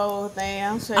was the whole thing.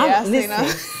 I'm sure y'all seen her.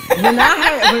 When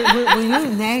I heard, when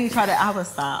you named her, I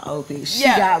was like, oh, bitch, she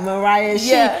got Mariah.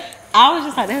 I was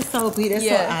just like, that's so big, that's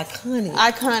so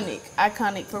iconic.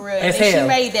 Iconic for real. And she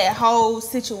made that whole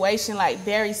situation like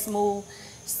very smooth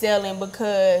selling,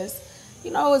 because,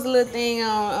 you know, it was a little thing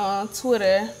on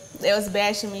Twitter. They was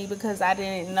bashing me because I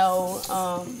didn't know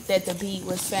that the beat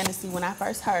was fantasy when I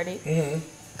first heard it.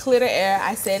 Clear the air,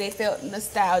 I said it felt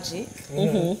nostalgic,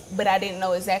 but I didn't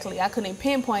know exactly. I couldn't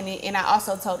pinpoint it, and I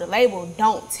also told the label,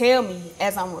 don't tell me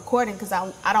as I'm recording, because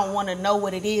I don't want to know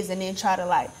what it is and then try to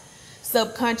like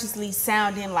subconsciously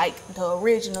sounding like the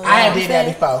original. I did that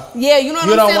before. Yeah, you know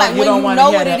what I'm saying? Like when you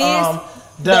know what it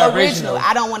is, the original.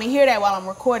 I don't want to hear that while I'm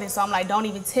recording, so I'm like, don't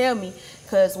even tell me,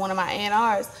 because one of my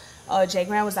A&Rs, Jay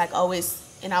Graham was like, oh, it's,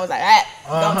 and I was like,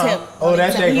 don't tell me. Oh,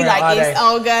 that's Jay Graham. He like,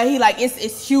 oh God, he like,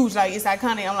 it's huge, like it's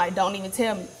iconic. I'm like, don't even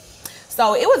tell me.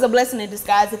 So it was a blessing in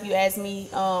disguise, if you ask me.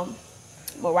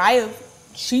 Mariah,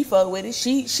 she fucked with it.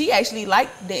 She actually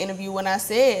liked the interview when I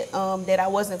said that I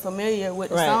wasn't familiar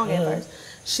with the song at first.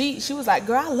 She was like,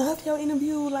 girl, I loved your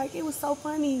interview. Like, it was so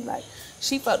funny. Like,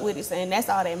 she fucked with it, and that's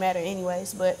all that mattered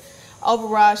anyways. But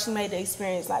overall, she made the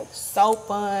experience like so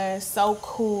fun, so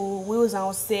cool. We was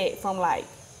on set from like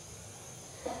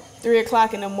 3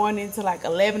 o'clock in the morning to like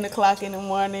 11 o'clock in the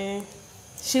morning.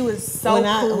 She was so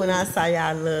cool. When I saw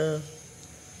y'all love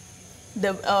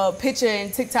the picture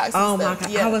and TikTok and stuff. My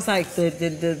God. I was like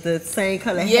the same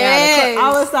color hair. I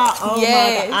was like, oh my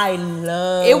God, I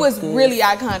love it. Was really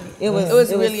iconic. It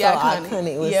was really so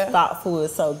iconic. It was thoughtful. It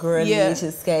was so girly. It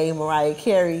just gave Mariah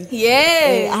Carey.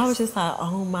 Yeah. I was just like,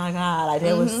 oh my God, like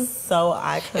that was so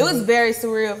iconic. It was very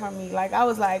surreal for me. Like, I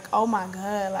was like, oh my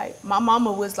God. Like, my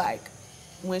mama was like,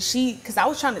 because I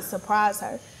was trying to surprise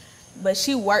her, but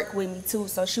she worked with me too,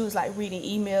 so she was like reading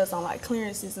emails on like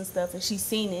clearances and stuff, and she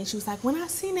seen it, and she was like, when I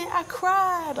seen it, I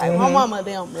cried. Like, my mama,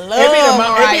 them love it. It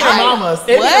be the mamas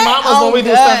when we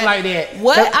do stuff like that.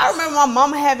 I remember my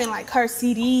mama having like her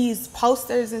CDs,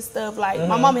 posters and stuff. Like,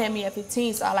 my mama had me at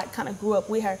 15, so I like kind of grew up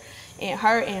with her. And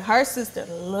her sister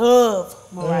love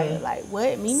Mariah. Like,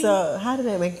 what, Mimi? So how did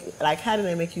that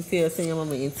make you feel seeing your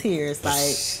mama in tears?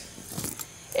 Like,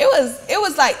 it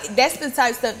was like, that's the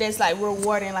type of stuff that's like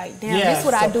rewarding. Like, damn, this is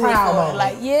what I do it for. Moment.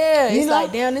 Like, it's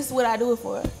like, damn, this is what I do it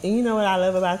for. And you know what I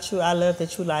love about you? I love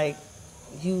that you like,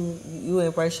 you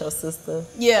embrace your sister.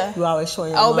 Yeah. You always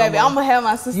showing your mama. Baby, I'm gonna have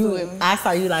my sister with me. I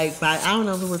saw you like, I don't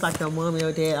know if it was like your mom or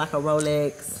your dad, like a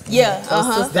Rolex. Yeah.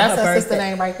 That's her sister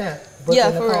name right there. For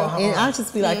real. And I'll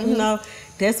just be like, you know,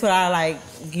 that's what I like.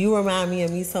 You remind me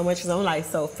of me so much, because I'm like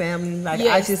so family. Like,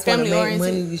 I just want to make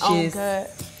money to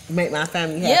just make my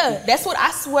family happy. Yeah, that's what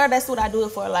I swear. That's what I do it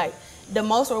for. Like, the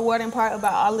most rewarding part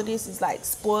about all of this is like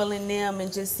spoiling them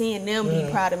and just seeing them be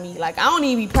proud of me. Like I don't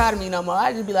even be proud of me no more.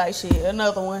 I just be like, shit,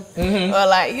 another one. Or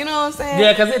like, you know what I'm saying?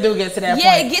 Yeah, because it do get to that point.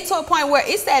 Yeah, it get to a point where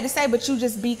it's sad to say, but you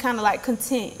just be kind of like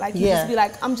content. Like you just be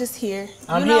like, I'm just here.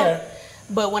 I'm here.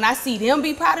 But when I see them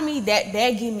be proud of me, that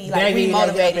give me like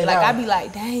remotivated. Like I be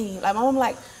like, dang. Like my mom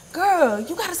like, girl,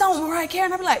 you got a song with Mariah Carey?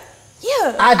 And I be like,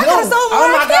 yeah, I do. Got a song with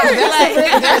Mariah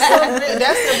Carey.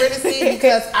 That's the really see,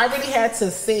 because I really had to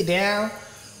sit down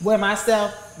with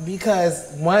myself,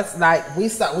 because once like we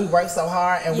work so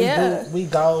hard and we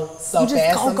go so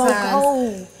fast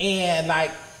sometimes. And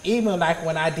like even like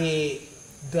when I did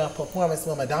the performance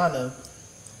with Madonna.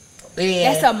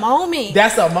 That's a moment.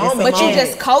 But you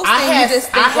just coasting.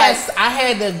 I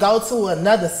had to go to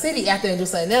another city after and do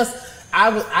something else.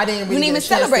 I didn't really even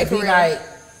celebrate for real. Like,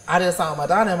 I just saw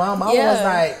Madonna and my mom was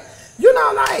like, you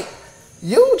know, like,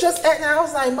 you just acting. I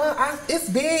was like, Mom, it's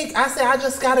big. I said, I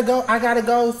gotta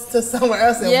go to somewhere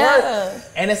else and work.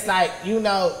 And it's like, you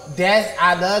know,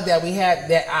 I love that we had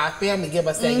that our family give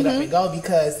us that get up and go,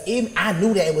 because even I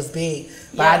knew that it was big,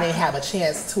 but I didn't have a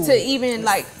chance to even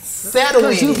like settle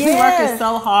it. You been working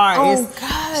so hard. Oh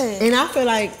God. And I feel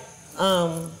like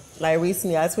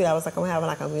recently I tweeted, I was like, I'm having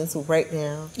like a mental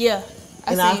breakdown. Yeah.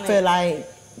 I feel like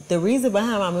the reason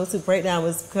behind my mental breakdown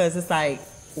was because it's like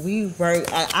we work.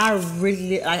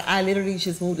 I literally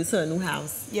just moved into a new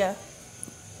house. Yeah.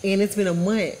 And it's been a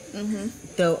month.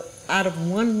 Out of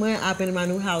 1 month, I've been in my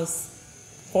new house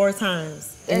 4 times.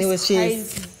 That's and it was crazy.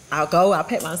 Just, I'll go, I'll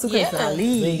pack my suitcase and I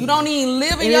leave. You don't even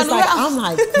live in your new house. I'm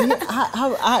like,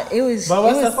 it was. But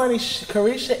what's so funny?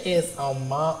 Caresha is a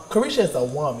mom. Caresha is a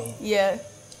woman. Yeah.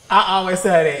 I always say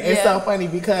that. It's so funny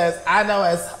because I know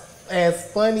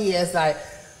as funny as like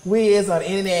we is on the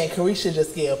internet, and Caresha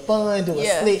just get fun doing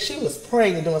splits. She was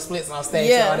pregnant doing splits on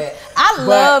stage and all that. I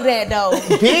love that though.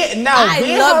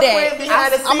 I love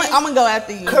that. I'm gonna go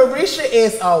after you. Caresha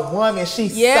is a woman.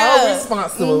 She's so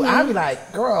responsible. I be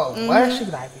like, girl, what? She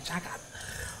be like, bitch, I got.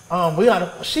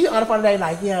 She on the phone today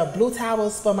like, blue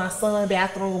towels for my son,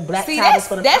 bathroom, black towels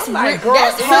for the. That's like, girl,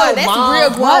 that's her. That's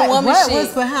real grown woman shit. What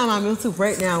was behind my mental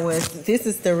breakdown was, this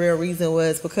is the real reason,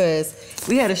 was because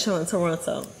we had a show in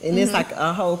Toronto, and it's like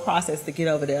a whole process to get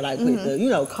over there, like with the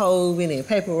COVID and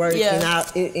paperwork,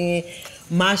 and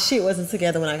my shit wasn't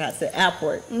together when I got to the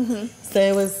airport. So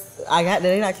it was, I got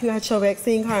there, like, you got your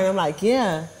vaccine card, and I'm like,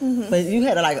 but you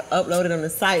had to like upload it on the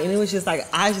site, and it was just like,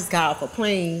 I just got off a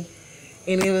plane.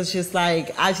 And it was just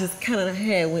like, I just kind of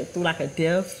went through like a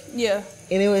death. Yeah.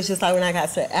 And it was just like when I got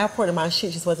to the airport and my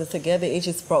shit just wasn't together, it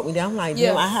just broke me down. I'm like,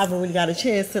 I haven't really got a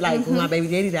chance to like, when my baby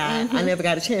daddy died, I never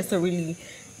got a chance to really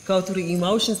go through the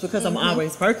emotions because I'm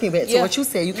always working. But to what you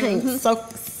said, you can't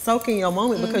soak in your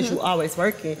moment because you always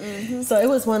working. So it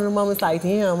was one of the moments like,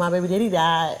 damn, my baby daddy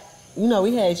died. You know,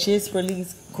 we had just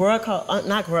released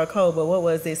not Girl Code, but what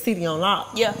was it? City on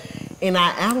Lock. Yeah. And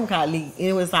our album got leaked. And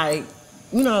it was like,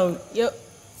 you know,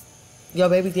 your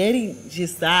baby daddy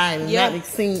just died, and not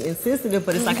seem insensitive,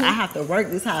 but it's like, I have to work,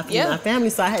 this how I feed my family,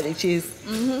 so I had to just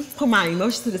put my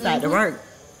emotions to the side to work.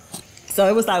 So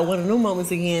it was like one of them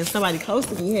moments again, somebody close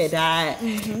to me had died,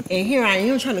 and here I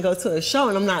am trying to go to a show,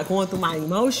 and I'm not going through my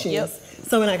emotions.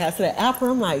 So when I got to the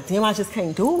airport, I'm like, damn, I just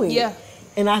can't do it.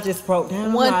 And I just broke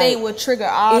down. One thing would trigger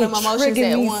all the emotions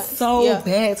at once. So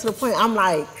bad, to the point I'm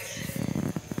like,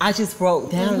 I just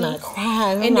broke down and I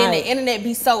cried. And then the internet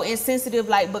be so insensitive,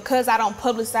 like, because I don't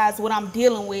publicize what I'm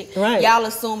dealing with, y'all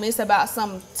assume it's about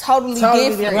something totally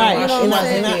different. Right. You know what I'm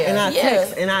saying? And I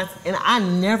text, and I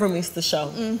never miss the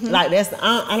show. Like, that's,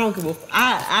 I don't give a,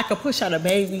 I could push out a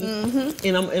baby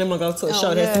and I'm gonna go to a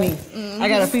show. That's me. I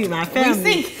gotta feed my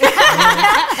family.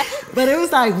 But it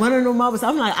was like one of the moments,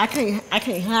 I'm like, I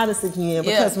can't have this again,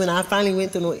 because when I finally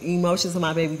went through the emotions of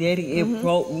my baby daddy, it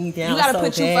broke me down. You gotta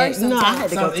put you first. You know, I had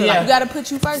to go to, like, you gotta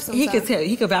put you first. He could tell,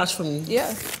 he could vouch for me.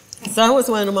 Yeah. So it was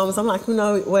one of the moments I'm like, you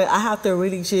know what, I have to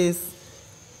really just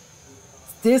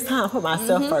this time put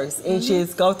myself first and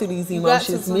just go through these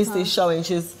emotions, miss this show, and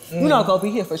just you know, go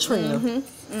be here for Trina.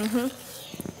 And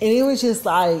it was just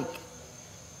like,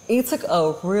 it took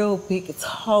a real big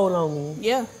toll on me.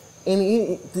 Yeah. And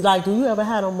it, like, do you ever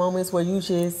have those moments where you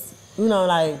just, you know,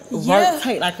 like, work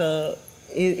take like a,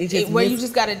 it just where you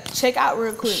just gotta check out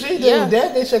real quick. She do.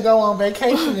 That bitch should go on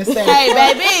vacation and say, hey,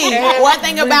 baby, one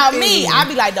thing about me, I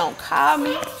be like, don't call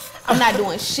me. I'm not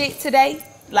doing shit today.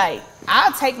 Like,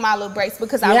 I'll take my little breaks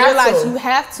because I realize you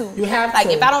have to. You have to.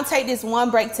 Like, if I don't take this one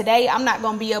break today, I'm not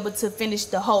gonna be able to finish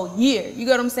the whole year. You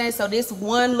get what I'm saying? So this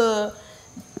one little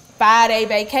 5-day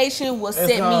vacation will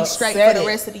set me straight for the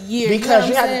rest of the year. Because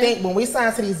you have to think, when we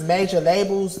sign to these major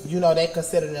labels, you know, they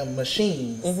consider them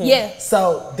machines. Yeah.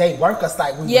 So they work us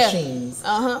like we machines.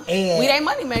 And we ain't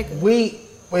money makers. We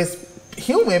was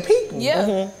human people.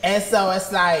 Yeah. And so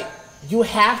it's like, you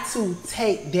have to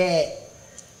take that.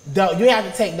 You have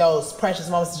to take those precious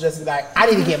moments to just be like, I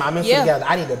need to get my mental together.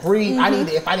 I need to breathe.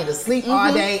 If I need to sleep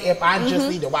all day, if I just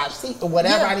need to watch TV or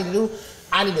whatever I need to do,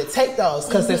 I need to take those.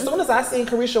 Because as soon as I seen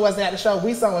Caresha wasn't at the show,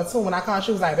 we saw in tune. When I called,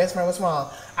 she was like, best friend, what's wrong?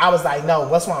 I was like, no,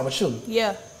 what's wrong with you?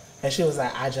 Yeah. And she was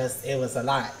like, it was a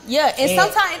lot. Yeah, and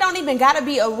sometimes it don't even gotta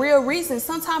be a real reason.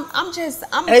 Sometimes I'm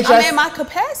at my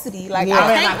capacity. Like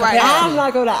I think right now. I'm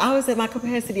not gonna lie, I was at my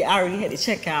capacity. I already had to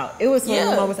check out. It was one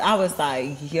of the moments I was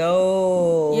like,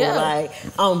 yo, like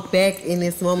I'm back in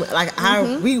this moment. Like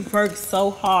we worked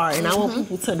so hard, and I want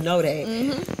people to know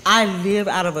that. I live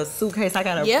out of a suitcase. I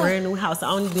got a brand new house. I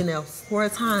only been there 4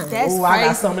 times. That's crazy. I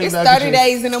got so many it's 30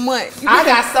 days in a month. I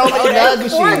got so many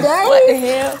luggages. 4 days? What the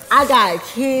hell? I got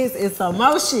kids. It's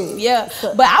emotion. Yeah,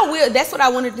 but I will. That's what I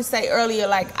wanted to say earlier.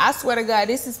 Like, I swear to God,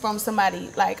 this is from somebody.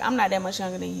 Like, I'm not that much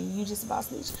younger than you. You just a boss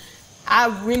bitch. I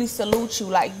really salute you.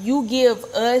 Like, you give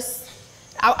us.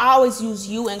 I always use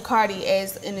you and Cardi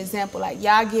as an example. Like,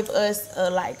 y'all give us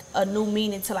a new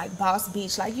meaning to like boss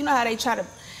bitch. Like, you know how they try to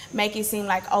make it seem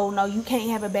like, oh no, you can't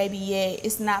have a baby yet.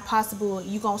 It's not possible.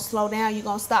 You gonna slow down. You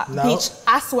gonna stop, bitch.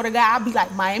 I swear to God, I'll be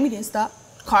like, Miami didn't stop.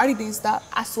 Cardi didn't stop.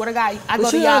 I swear to God, I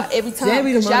go to y'all every time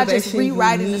because y'all just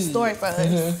rewriting the story for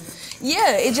us.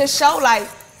 Yeah, it just showed like,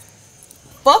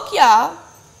 fuck y'all,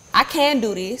 I can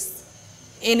do this,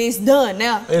 and it's done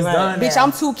now. It's done bitch, now.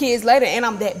 I'm 2 kids later, and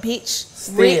I'm that bitch.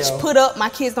 Still. Rich, put up, my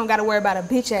kids don't got to worry about a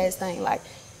bitch ass thing. Like,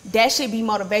 that should be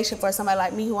motivation for somebody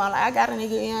like me who I'm like, I got a nigga,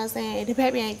 you know what I'm saying? The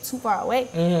baby ain't too far away.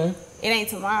 It ain't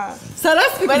tomorrow. So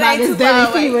let's speak about this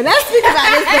baby fever. Let's speak about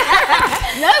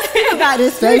this. Let's speak about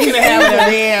this baby fever.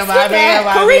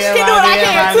 Caresha can do what I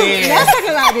can too. Let's talk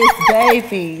about this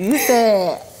baby. You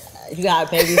said you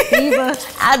got baby fever.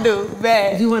 I do,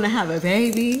 bad. You want to have a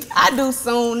baby? I do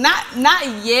soon.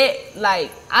 Not yet.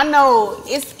 Like, I know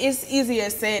it's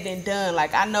easier said than done.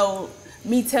 Like, I know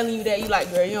me telling you that, you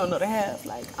like, girl, you don't know the half.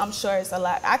 Like, I'm sure it's a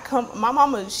lot. My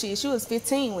mama, she was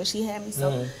 15 when she had me,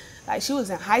 so. Like, she was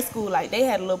in high school, like, they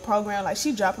had a little program, like,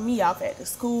 she dropping me off at the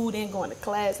school, then going to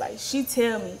class, like, she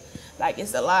tell me, like,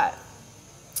 it's a lot.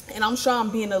 And I'm sure I'm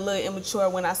being a little immature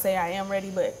when I say I am ready,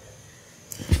 but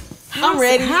I'm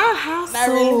ready.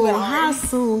 How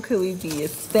soon could we be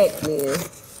expecting?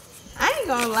 I ain't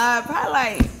gonna lie, probably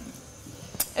like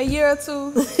a year or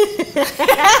 2.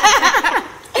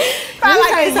 Probably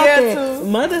like a year or 2.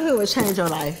 Motherhood would change your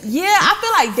life. Yeah, I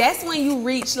feel like that's when you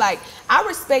reach, like, I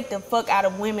respect the fuck out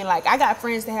of women. Like, I got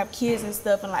friends that have kids and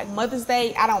stuff, and like Mother's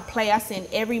Day, I don't play. I send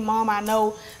every mom I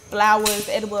know flowers,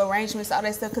 edible arrangements, all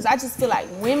that stuff, because I just feel like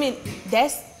women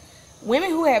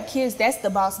who have kids, that's the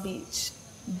boss bitch.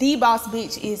 The boss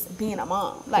bitch is being a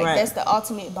mom. Like, that's the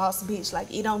ultimate boss bitch.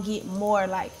 Like, it don't get more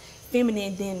like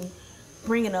feminine than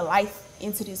bringing a life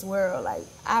into this world. Like,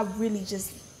 I really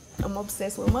just, I'm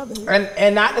obsessed with motherhood.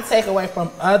 And not to take away from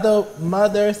other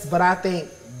mothers, but I think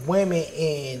women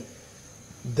in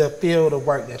the field of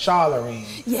work that y'all are in.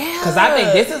 Yeah. Because I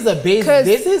think this is a busy,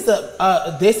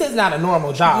 this is not a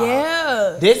normal job.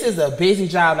 Yeah. This is a busy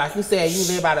job. Like you said, you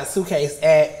live out of a suitcase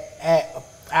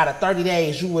out of 30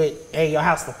 days, you would in your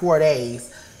house for 4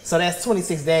 days. So that's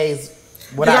 26 days.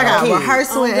 I got a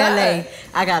rehearsal in LA.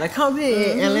 I got to come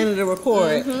here in Atlanta to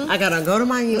record. I got to go to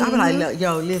Miami. I be like,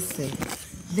 yo, listen,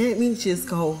 let me just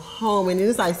go home. And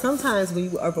it's like sometimes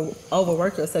when you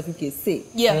overwork yourself, you get sick.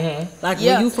 Yeah. Like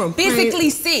when you from physically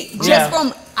sick. Just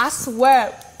from, I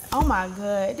swear, oh my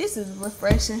God, this is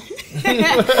refreshing. On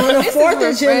the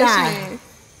 4th of July,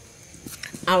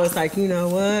 I was like, you know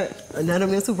what? Another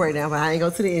mental breakdown, but I ain't go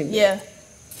to the end. Yeah.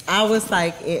 I was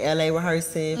like in LA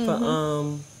rehearsing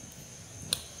for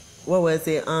what was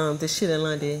it? The shit in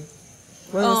London.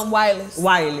 Wireless.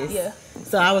 Yeah.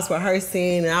 So I was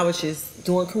rehearsing and I was just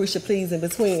doing Caresha Please in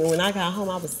between. And when I got home,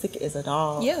 I was sick as a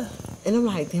dog. Yeah. And I'm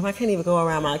like, damn, I can't even go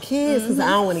around my kids because I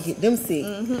don't want to get them sick.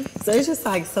 So it's just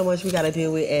like so much we got to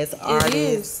deal with as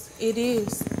artists. It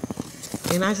is.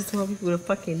 And I just want people to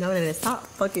fucking know that and stop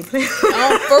fucking playing.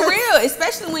 For real.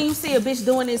 Especially when you see a bitch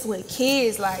doing this with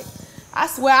kids. Like, I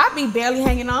swear, I be barely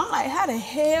hanging on. I'm like, how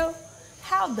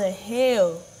the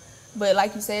hell? But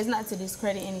like you said, it's not to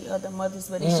discredit any other mothers,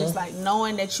 but it's just like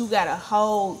knowing that you got a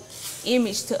whole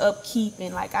image to upkeep,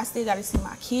 and like I still got to see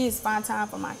my kids, find time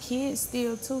for my kids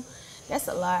still too. That's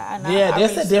a lot.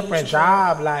 This a different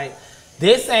job. Like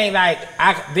this ain't like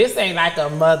a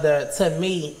mother to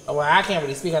me. Well, I can't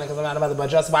really speak on it because I'm not a mother, but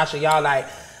just watching y'all, like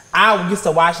I used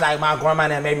to watch like my grandma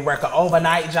and maybe work an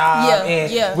overnight job,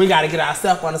 and we got to get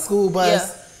ourselves on the school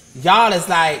bus. Y'all is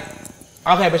like,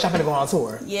 okay, bitch, I'm finna go on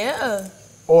tour. Yeah.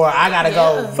 Or I gotta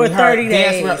go for 30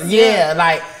 days.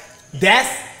 Like that's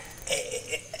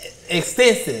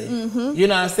extensive. You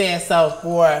know what I'm saying? So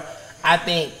I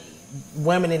think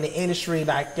women in the industry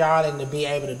like y'all and to be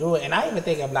able to do it, and I even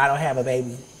think if I don't have a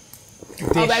baby.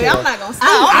 Oh, baby, I'm not gonna stop.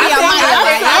 I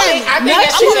think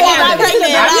that she can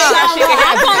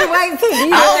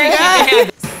handle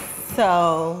it.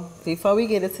 So, before we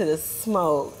get into the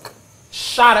smoke.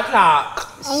 Shot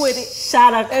o'clock. I'm with it.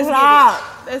 Shot o'clock.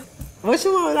 What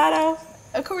you want, Latto?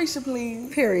 A Caresha,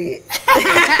 please. Period.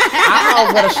 I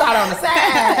hope with a shot on the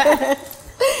side.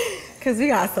 Because we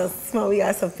got some smoke. We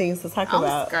got some things to talk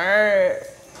about. I'm scared.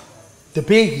 The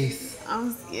biggies.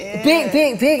 I'm scared.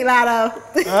 Big Latto.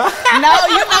 No,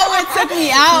 you know what took me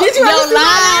out? Did you Your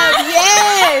live?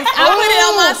 Yes. I put it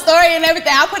on my story and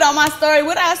everything. I put on my story.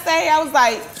 What did I say? I was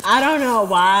like, I don't know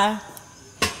why.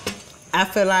 I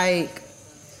feel like,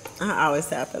 I always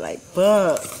say I feel like,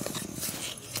 but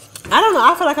I don't know.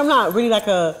 I feel like I'm not really like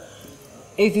a,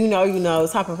 if you know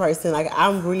type of person. Like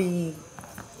I'm really,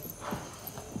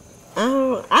 I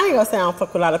ain't gonna say I don't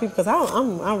fuck with a lot of people because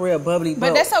I'm real bubbly.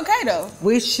 But that's okay though.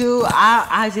 With you,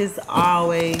 I just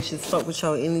always just fuck with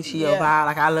your energy, your vibe.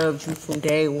 Like I loved you from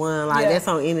day one. Like that's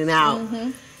on In and Out.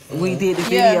 We did the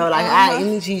video. Like our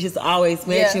energy just always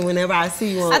matching whenever I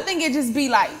see you on. I think it just be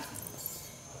like,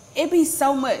 it be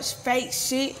so much fake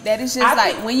shit that it's just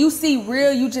like when you see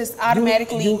real, you just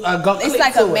automatically it's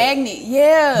like a magnet.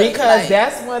 Yeah. Because like,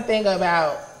 that's one thing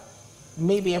about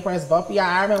me being friends with both of y'all.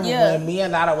 I remember when me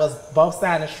and Latto was both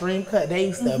signing Stream Cut, they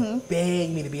used to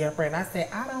beg me to be her friend. I said,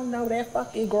 I don't know that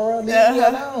fucking girl. Leave me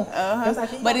alone.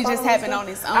 Like, but it just happened on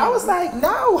its own. I was like,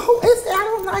 no, who is that? I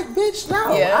don't like, bitch,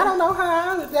 no. I don't know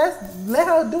her. Let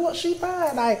her do what she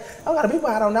find. Like, I got people,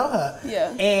 I don't know her.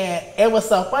 And it was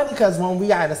so funny because when we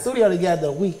got in the studio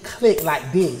together, we clicked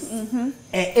like this. And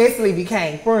instantly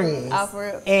became friends. Oh, for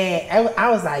real. And I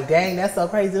was like, dang, that's so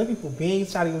crazy. Those people big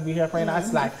trying to be her friend. I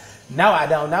was like, no, I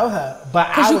don't know her. But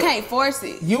because you can't force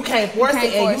it. You can't force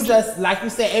it. And you just, like you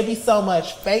said, it be so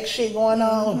much fake shit going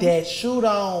on that you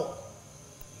don't.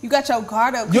 You got your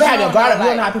guard up. You have your guard up. You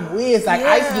don't know how people is. Like,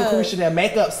 I used to do Caresha their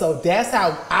makeup. So that's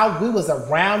how we was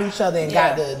around each other and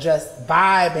got to just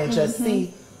vibe and just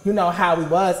see, how we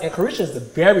was. And Caresha is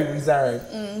very reserved.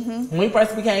 When we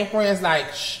first became friends, like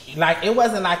it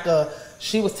wasn't like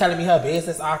she was telling me her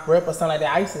business off rip or something like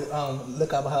that. I used to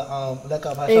look up her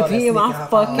if he in my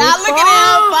fucking not looking at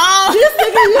her phone. This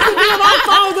nigga used to be in my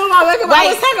phone doing my makeup. I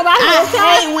was talking about I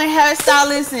hate when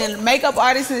hairstylists and makeup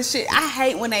artists and shit. I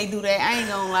hate when they do that. I ain't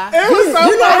gonna lie. It was so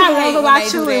you know how I funny. love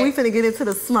about you, and we finna get into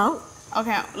the smoke.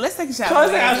 Okay, let's take a shot.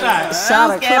 Let's take a shot.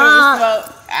 Shot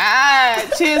o'clock.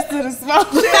 Cheers to the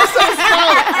smoke. Cheers to the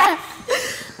smoke.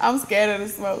 I'm scared of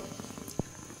the smoke.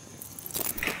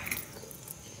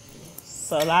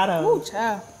 So Latto, ooh,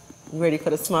 child. You ready for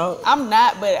the smoke? I'm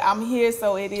not, but I'm here,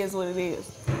 so it is what it is.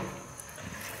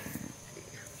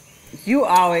 You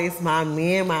always my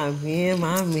man. My man.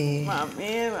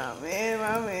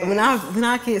 When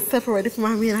I get separated from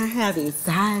my man, I have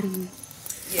anxiety.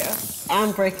 Yeah.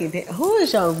 I'm breaking down. Who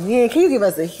is your man? Can you give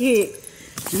us a hit?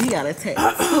 Do he got a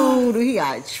tattoo? Do he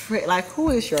got a trick? Like,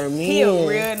 who is your man? He a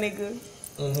real nigga.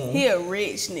 He a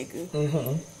rich nigga.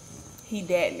 He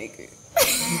that nigga.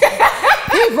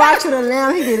 He brought you the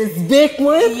lamb. He did his big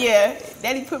one. Yeah,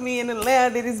 Daddy put me in the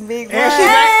lamb. Did his big one. And she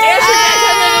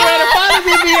made the fun of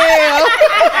BBL.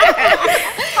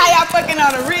 How y'all fucking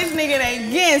on a rich nigga that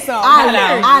ain't getting something?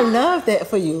 I love that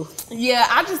for you. Yeah,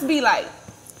 I just be like,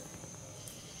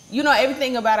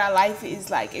 everything about our life is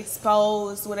like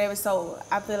exposed, whatever. So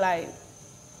I feel like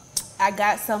I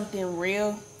got something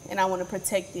real, and I want to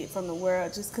protect it from the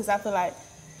world. Just because I feel like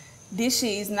this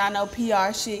shit is not no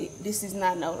PR shit. This is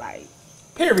not no like.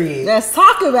 Period. Let's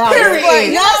talk about it.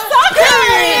 Let's talk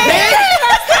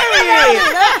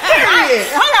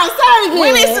Hold on, sorry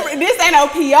again. This ain't no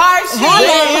PR shit. You know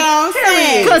what I'm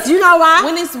saying? Because you know why?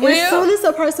 When it's real. As soon as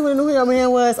a person with a new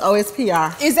man was, it's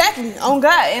PR. Exactly. On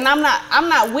God. And I'm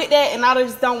not with that, and I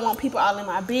just don't want people all in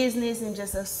my business and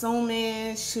just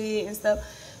assuming shit and stuff.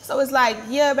 So it's like,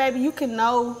 yeah, baby, you can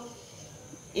know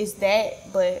it's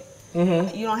that, but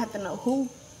you don't have to know who.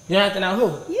 You don't have to know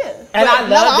who? Yeah. And I love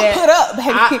that. I'm put up,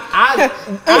 baby. I love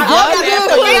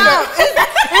that.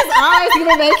 It's always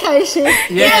getting vacation.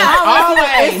 Yeah,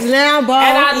 always. It's Lambo.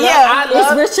 And I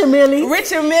love it's Richard Millie's.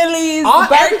 Richard Millie's, all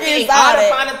Birkins, all the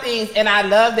finer things. And I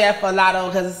love that for Latto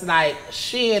because it's like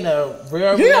she in a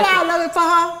real You know why I love it for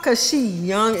her? Because she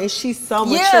young and she's so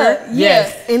mature.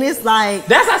 Yes. And it's like...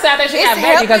 That's why I said I think she got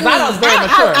baby because Latto's very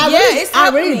mature. I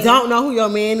really don't know who your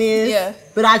man is. Yeah.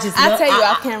 But I just I'll tell you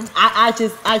off camera. I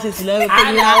just love it for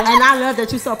you. And I love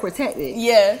that you're so protected.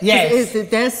 Yeah. Yes.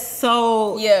 That's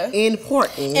so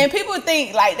important. And people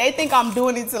think, like, they think I'm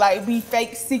doing it to, like, be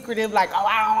fake secretive. Like, oh,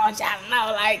 I don't want y'all to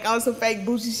know. Like, on some fake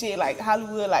bougie shit. Like,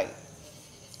 Hollywood, like,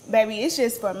 baby, it's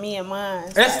just for me and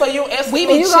mine. It's for you. It's we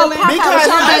been chilling. Because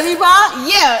your baby boy?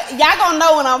 Yeah. Y'all gonna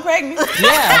know when I'm pregnant.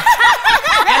 Yeah.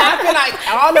 And I feel like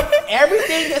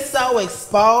everything is so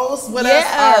exposed with us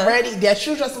already that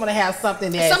you just want to have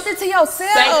something that's something to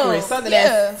yourself, sacred, something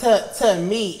that's to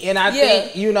me. And I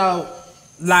think with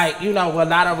a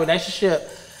lot of relationship,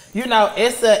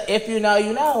 it's a if you know,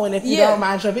 you know, and if you don't,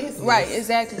 mind your business. Right,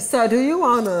 exactly. So do you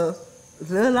want a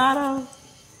little Latto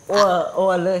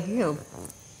or a little him?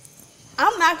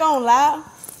 I'm not gonna lie.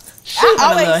 She want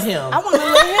to love him. I want to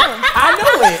love him. I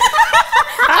knew it.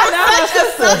 I know it's a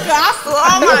sucker.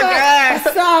 Oh my God.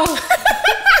 So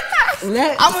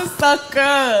I'm a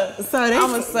sucker. So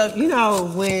I'm a sucker. You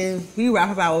know, when we rap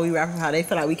about what we rap about, they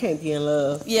feel like we can't be in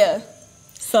love. Yeah.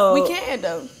 So we can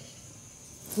though.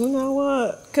 You know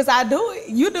what? Cause I do it.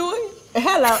 You do it.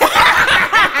 Hello.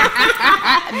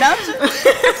 Don't you?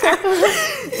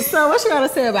 So what you gotta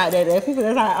say about that? That people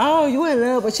are like, oh, you in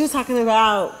love, but you talking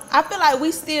about... I feel like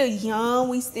we still young,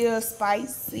 we still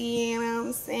spicy, you know what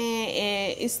I'm saying?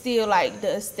 And it's still like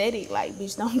the aesthetic, like,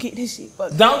 bitch, don't get this shit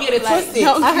fucked up. Don't get it twisted.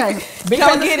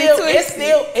 Because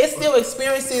it's still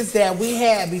experiences that we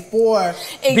had before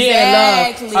being in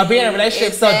love or being in a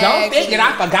relationship. So don't think that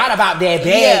I forgot about that bag.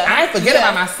 Yeah. I ain't forget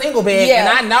about my single bag. And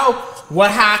I know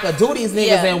how I could do these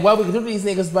niggas and what we could do to these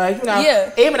niggas, but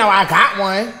even though I got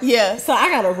one. Yeah. So I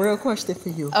got a real question for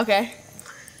you. Okay.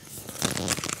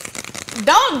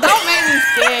 Don't make me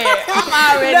scared.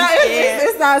 I'm already scared.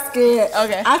 It's not scared.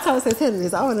 Okay. I told Santana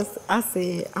this. I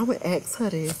said I'm gonna ask her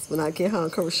this when I get her on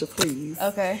Caresha, please.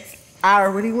 Okay. I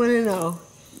really want to know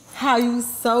how you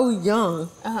so young,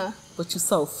 but you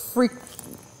so freaky.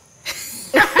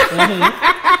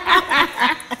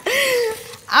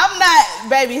 I'm not,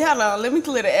 baby. Hold on. Let me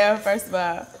clear the air first of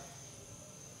all.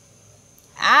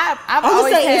 I've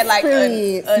always had like a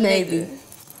nigga.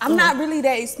 I'm not really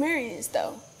that experienced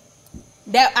though.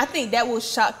 I think that will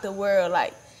shock the world.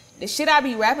 Like the shit I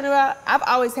be rapping about, I've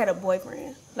always had a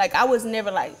boyfriend. Like I was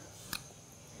never like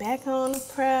back on the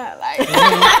proud. Like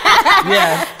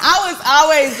I was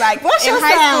always like What's in your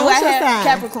high sign? school What's I your had sign?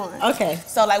 Capricorn. Okay.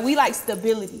 So like we like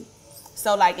stability.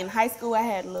 So like in high school I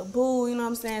had a little boo, you know what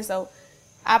I'm saying? So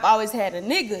I've always had a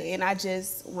nigga, and I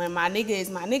just, when my nigga is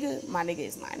my nigga, my nigga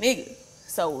is my nigga.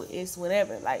 So it's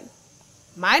whatever. Like,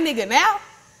 my nigga now,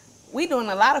 we doing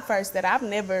a lot of firsts that I've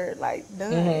never, like,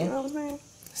 done. You know what I'm saying?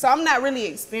 So I'm not really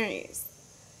experienced,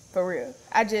 for real.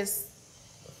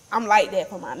 I'm like that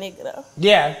for my nigga, though.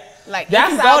 Yeah. Like,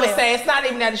 that's what I would say. It's not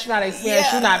even that you're not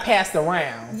experienced, you're not passed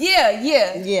around.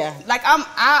 Yeah. Like,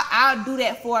 I'll do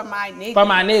that for my nigga. For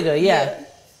my nigga, yeah.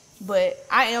 But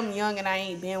I am young and I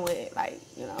ain't been with like,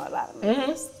 you know, a lot of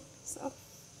niggas. So,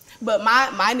 but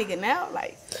my nigga now,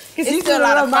 like, it's still a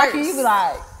lot of firsts. You be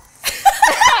like,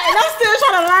 and I'm still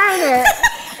trying to learn that.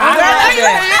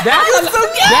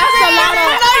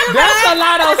 That's a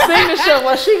lot of signature.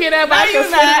 When she get that back and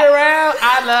spin it around,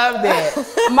 I love that.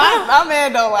 My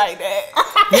man don't like that.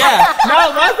 Yeah.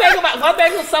 No, one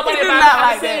thing with somebody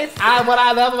about what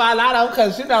I love about Latto,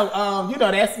 because you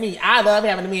know that's me. I love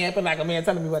having a man feel like a man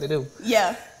telling me what to do.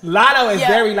 Yeah. Latto is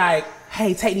very like,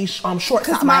 hey, take these shorts out my ass.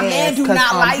 Because my man do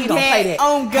not like he don't play that.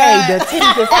 Oh God. Hey, the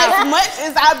titties is as much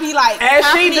as I be like, and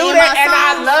she do that, and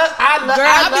I love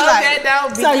that though.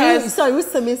 Because so you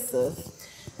submissive.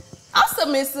 I'm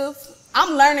submissive.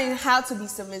 I'm learning how to be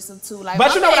submissive too. Like,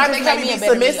 but you know what I think how to be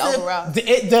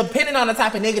submissive? Depending on the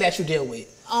type of nigga that you deal with.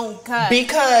 Oh God.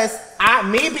 Because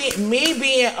me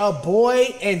being a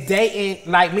boy and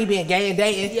dating, like me being gay and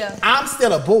dating, I'm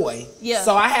still a boy. Yeah.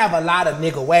 So I have a lot of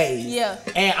nigga ways. Yeah.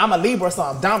 And I'm a Libra, so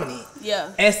I'm dominant.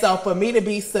 Yeah. And so for me to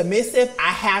be submissive, I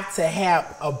have to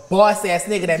have a boss ass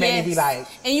nigga that make me be like.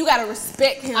 And you gotta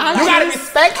respect him. You gotta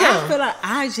respect him. I feel like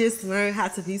I just learned how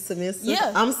to be submissive.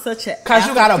 Yeah. I'm such a. Cause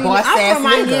you got a boss ass nigga. I'm from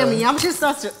Miami. I'm just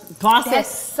such a boss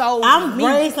ass. So I'm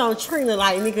raised on Trina,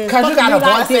 like nigga. Cause you got a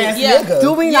boss ass nigga.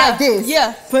 Do me like this.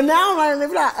 Yeah. But now I'm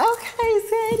like, okay,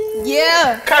 Sadie.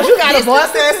 Yeah. Cause you got a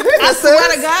boss ass nigga. I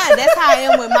swear to God, that's how I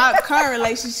am with my current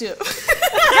relationship.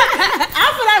 I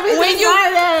feel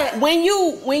like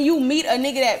when you meet a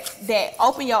nigga that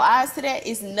open your eyes to that,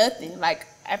 it's nothing. Like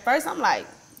at first I'm like,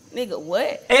 nigga,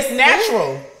 what? It's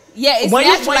natural. Yeah, it's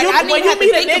natural. When you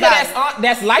meet a nigga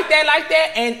that's like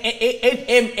that, and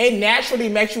it naturally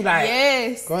makes you like,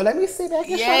 yes, girl, let me sit back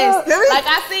and yes. shut up. Like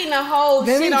I seen the whole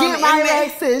let shit me on get the my internet.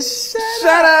 exes.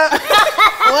 Shut up.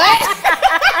 What?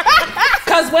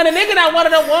 Cause when a nigga not one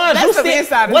of them ones, That's you some still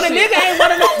insider when a shit. nigga ain't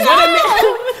one of them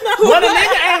when a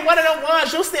nigga ain't one of them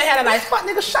ones, you still had it like, fuck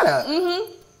nigga, shut up.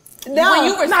 No, when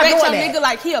you respect your that. nigga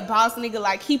like he a boss nigga,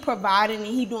 like he providing and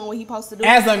he doing what he supposed to do.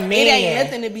 As a man, it ain't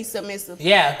nothing to be submissive.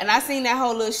 Yeah. And I seen that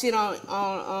whole little shit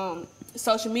on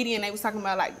social media, and they was talking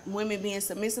about like women being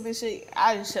submissive and shit.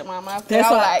 I just shut my mouth. That's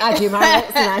why I get my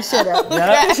ex and I shut up.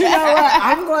 But you know what?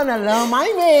 I'm going to love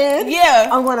my man. Yeah.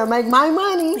 I'm going to make my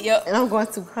money. Yep. And I'm going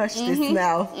to hush this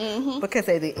mouth because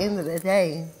at the end of the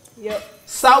day. Yep.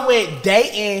 So with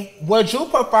dating, would you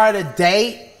prefer to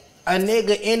date a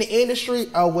nigga in the industry,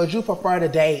 or would you prefer to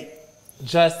date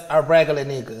just a regular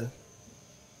nigga?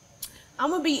 I'm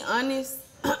gonna be honest.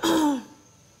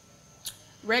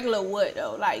 Regular what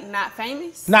though? Like not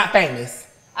famous? Not famous.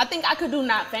 I think I could do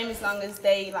not famous as long as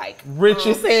they like Rich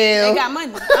as hell. They got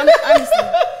money. Honestly,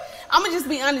 I'm gonna just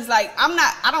be honest. Like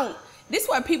I don't. This is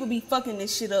where people be fucking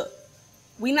this shit up.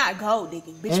 We not gold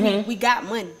digging, bitch. We got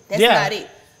money. That's not it.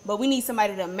 But we need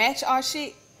somebody to match our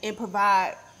shit and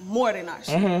provide more than our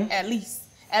shit. At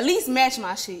least match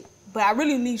my shit. But I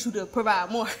really need you to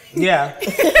provide more. Yeah.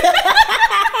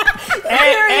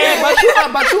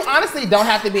 but you honestly don't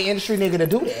have to be industry nigga to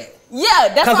do that. Yeah,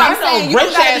 that's what I'm saying.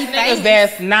 Because I know rich ass niggas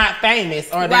that's not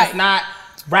famous or that's not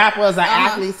rappers or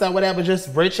athletes or whatever, just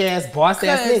rich ass boss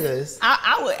ass niggas.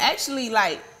 I would actually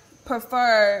like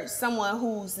prefer someone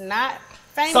who's not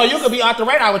famous. So you could be off the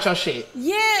radar with your shit.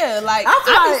 Yeah, like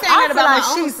I feel like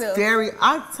she's she's very.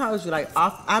 I told you, like,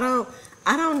 I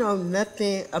don't know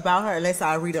nothing about her unless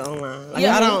I read it online. Like,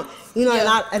 I don't, you know,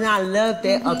 and I love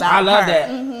that about her. I love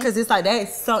that because it's like that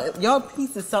is so. Your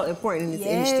piece is so important in this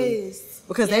industry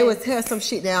because they would tear some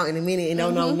shit down in a minute and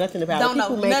don't know nothing about it.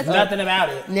 People make nothing about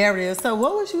it. Narrative. So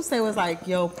what would you say was like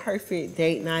your perfect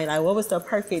date night? Like, what was the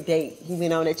perfect date you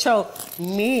been on that your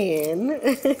men?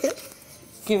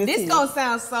 This gonna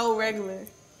sound so regular.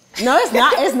 No, it's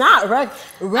not. It's not regular.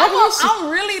 I'm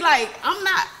really like I'm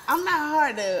not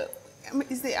hard to.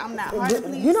 I'm not hard to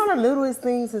please. You know, the littlest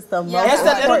things is the most It's the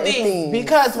little important thing.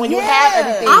 Because when you have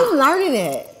everything, I'm learning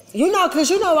that. You know, because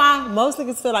you know why most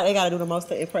niggas feel like they gotta do the most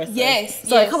to impress them. Yes.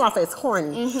 So it come off as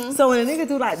corny. So when a nigga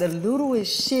do like the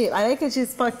littlest shit, like they could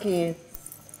just fucking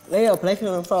lay up blanket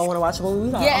on the phone, want to watch a movie.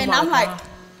 Like, yeah, and I'm like,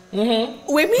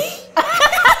 with me?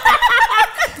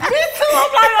 Me too.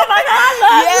 I'm like, oh my God, I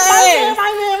love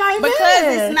my man. Because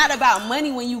it's not about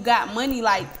money when you got money.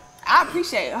 Like, I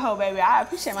appreciate, baby, I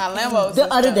appreciate my Lambos.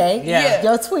 The other day,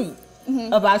 your tweet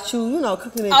about you know,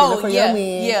 cooking and dinner for your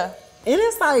man. Yeah. And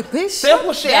it's like, bitch,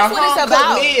 simple shit. That's what it's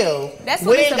about. Meal. That's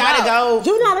what it's about. We gotta go.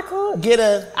 You know how to cook?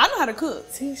 I know how to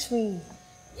cook. Teach me.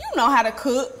 You know how to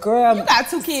cook. Girl. You got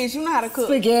 2 kids. You know how to cook.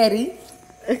 Spaghetti.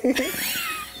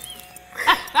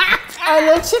 A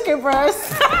little chicken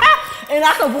breast. And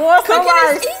I can boil some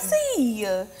rice. Cooking is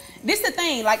easy. This the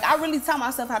thing. Like, I really tell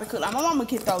myself how to cook. Like, my mama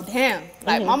can throw down.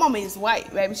 Like, my mama is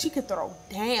white, baby. She can throw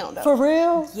down, though. For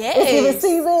real? Yes. It's giving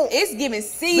season? It's giving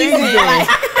season. Like,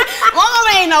 my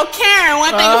mama ain't no Karen.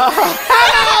 One thing.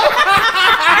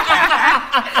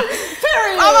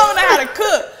 My mama know how to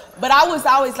cook. But I was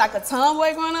always like a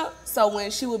tomboy growing up. So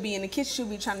when she would be in the kitchen, she would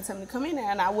be trying to tell me to come in there,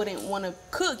 and I wouldn't want to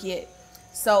cook yet.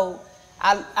 So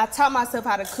I taught myself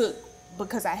how to cook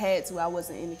because I had to. I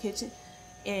wasn't in the kitchen.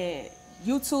 And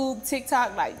YouTube,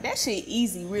 TikTok, like that shit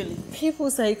easy, really.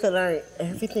 People say you can learn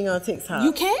everything on TikTok.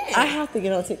 You can. I have to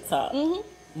get on TikTok.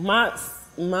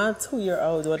 My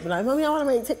 2-year-old would be like, Mommy, I want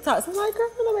to make TikToks. I'm like, girl,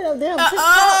 I don't make no damn TikTok.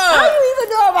 I don't even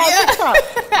know about TikTok.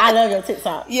 I love your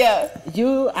TikTok. Yeah.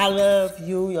 I love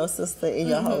you, your sister, and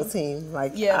your whole team.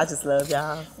 Like, I just love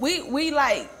y'all. We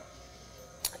like,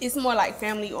 it's more like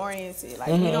family oriented. Like,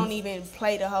 we don't even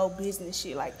play the whole business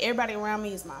shit. Like, everybody around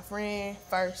me is my friend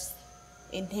first,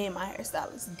 and then my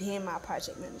hairstylist, then my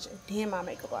project manager, then my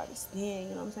makeup artist, then,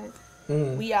 you know what I'm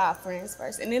saying? We are friends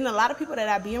first. And then a lot of people that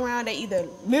I be around, they either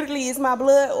literally is my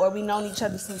blood or we known each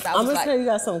other since I was like, I'm gonna tell you,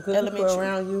 got some good people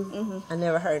around you. I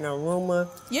never heard no rumor.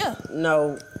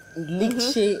 No leak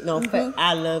shit. No fact.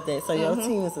 I love that. So your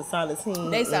team is a solid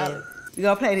team. They solid. You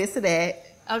gonna play this or that.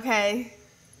 Okay.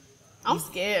 I'm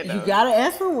scared though. You gotta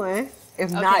ask for one.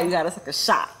 If not, you gotta take a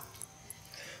shot.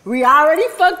 We already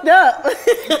fucked up.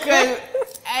 Cause,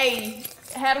 hey,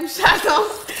 had them shots on.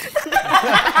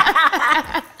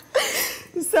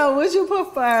 So, would you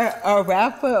prefer a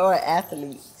rapper or an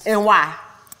athlete, and why?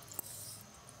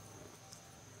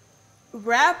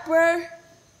 Rapper,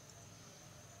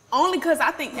 only cause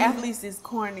I think athletes is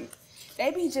corny.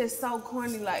 They be just so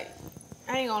corny. Like,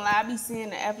 I ain't gonna lie, I be seeing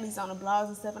the athletes on the blogs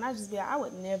and stuff, and I just be like, I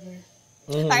would never.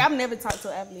 Like, I've never talked to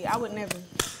an athlete. I would never.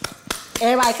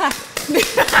 Everybody talk.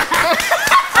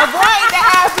 Avoid the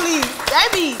athletes.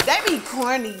 They be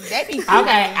corny. They be corny.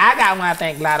 Okay, I got one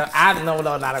thing, Latto. I know what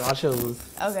Latto gonna choose.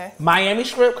 Okay. Miami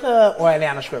Strip Club or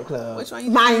Atlanta Strip Club? Which one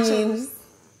you Miami. choose?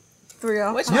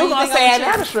 Thrill. Which You one gonna think say I'm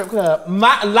gonna Atlanta Strip Club?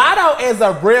 Latto is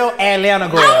a real Atlanta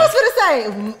girl. I was gonna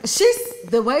say she's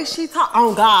the way she talk.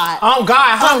 On God. Oh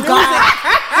God, her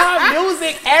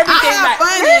music, everything. I have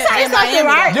fun in Miami.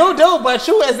 Right? You do, but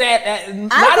you is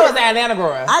Latto is an Atlanta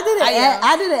girl. I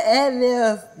did an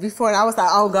ad-lib before, and I was like,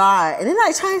 oh God, and then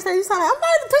I changed that. You sound like, I'm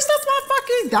like, bitch, that's my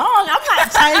fucking dog. I'm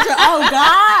not changing. Oh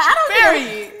God, I don't Period.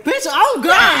 care. Bitch, oh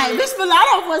God, bitch,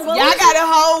 Latto was. Y'all got the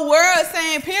whole world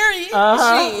saying period.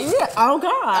 Shit. Yeah, oh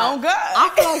God. Oh God. I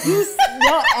feel like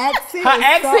your accent. Her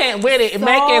accent with it,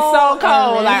 make it so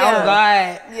cold. Like, oh God.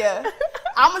 Yeah.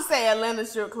 I'm gonna say Atlanta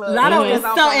Strip Club. Latto is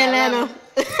I'm so from Atlanta.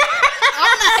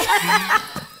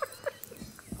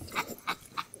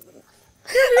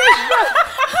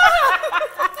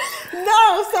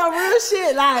 No, so real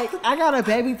shit. Like, I got a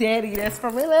baby daddy that's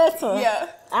from Atlanta. Yeah.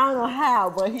 I don't know how,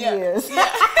 but he is. Yeah.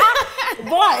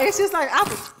 Boy, it's just like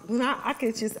I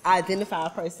could just identify a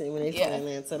person when they from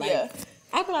Atlanta. Like,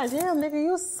 I be like, damn, nigga,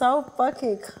 you so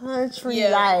fucking country.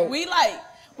 Yeah. Like, we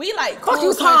like fuck cool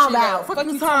you talking country, about? though. Fuck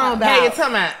you talking about? Hey, you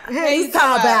talking about? Hey, you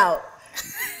talking about?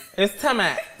 It's talking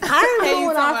about. I remember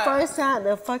when I about? first signed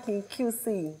the fucking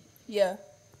QC. Yeah.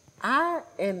 I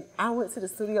went to the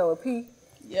studio with P.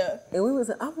 Yeah. And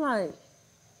I'm like,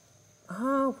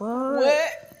 what?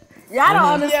 What? Y'all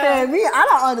don't understand me. I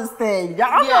don't understand y'all.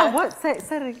 I'm like, what? Say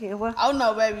that again. What? Oh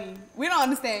no, baby. We don't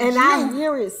understand And you. I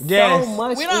hear it so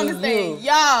much. We don't in understand you.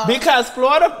 y'all. Because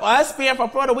Florida, us being from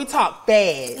Florida, we talk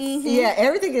fast. Yeah,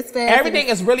 everything is fast. Everything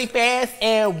is really fast.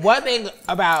 And one thing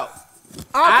about,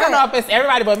 I don't know if it's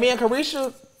everybody, but me and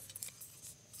Caresha,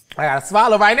 I gotta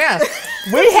swallow right now.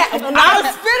 We have, I'm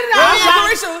spitting out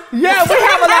Caresha. yeah, we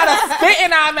have a lot of spit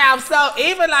in our mouth. So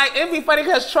even like, it'd be funny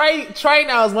because Trey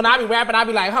knows when I be rapping, I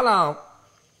be like, hold on.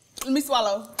 Let me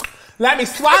swallow. Let me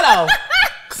swallow.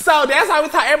 So that's how we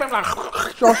talk. Everybody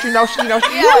like, don't you know, she knows.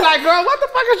 Yeah. You're like, girl, what the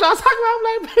fuck is y'all talking about? I'm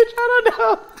like, bitch, I don't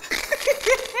know.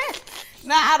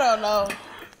 Nah, I don't know.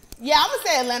 Yeah, I'm gonna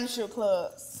say Atlanta Strip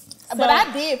Clubs. So, but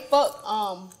I did fuck,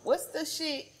 what's the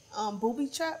shit? Booby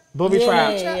trap? Booby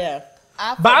trap. Yeah.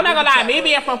 But I'm not gonna lie, me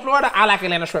being from Florida, I like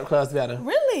Atlanta Strip Clubs better.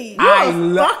 Really? I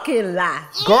fucking lie.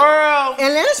 Girl.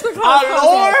 Atlanta Strip Club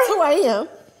closes at 2 a.m.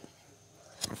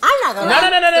 I'm not gonna lie.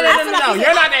 No.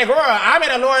 You're not that girl. I'm in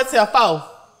Allure till 4.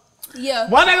 Yeah.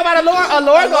 One thing about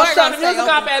Allure gonna shut the music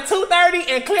off at 2:30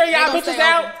 and clear y'all bitches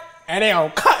out, and they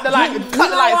gonna cut the lights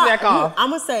back off. I'm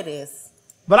gonna say this.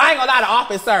 But I ain't gonna lie, the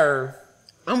office serve.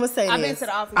 I'm gonna say this. I've been to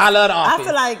the office. I love the office. I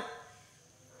feel like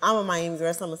I'm a Miami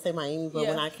girl, so I'm gonna say Miami. But Yeah.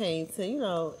 when I came to,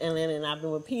 Atlanta and I've been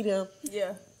with Peter,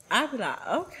 Yeah. I be like,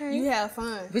 okay. You have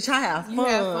fun. Bitch, I have fun. You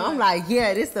have fun. I'm like,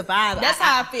 yeah, this the vibe. That's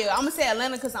how I feel. I'm gonna say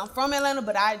Atlanta because I'm from Atlanta,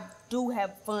 but I do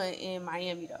have fun in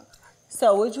Miami though.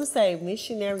 So would you say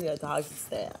missionary or doggy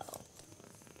style?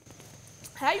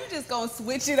 How you just gonna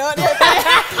switch it up? In In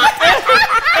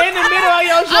the middle of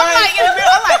your joint. I'm like, in the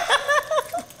middle, I'm like,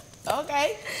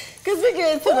 okay. Cause we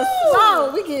get into the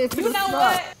smoke. We get into You the know smoke.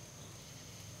 what?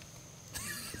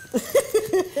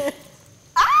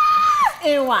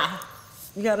 And why?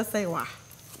 You gotta say why.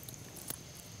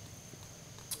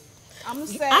 I'm gonna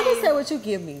say what you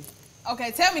give me.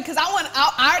 Okay, tell me, cause I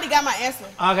already got my answer.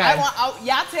 Okay.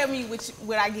 Y'all tell me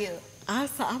what I give.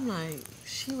 I'm like,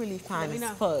 she really fine Let as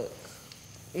me fuck.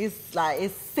 It's like,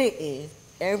 it's sitting.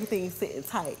 Everything's sitting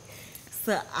tight.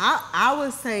 So I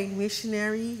would say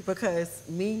missionary because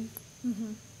me,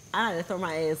 I like to throw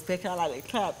my ass back. I like to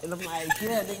clap. And I'm like,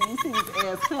 yeah, nigga, you see this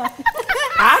ass clap.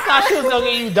 I thought she was gonna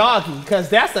give you doggy, because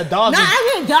that's a doggy. No,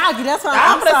 I get doggy. That's what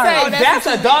I'm I'm sorry. gonna say that's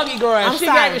a doggy girl. And I'm she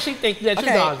sorry. gave it, she think that you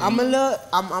Okay, doggy. I'm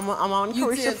on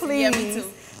Caresha, please. Yeah, me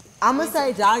too. I'm gonna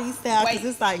say doggy style because Wait.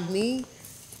 it's like me.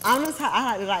 I like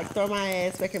to like throw my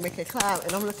ass back and make it clap,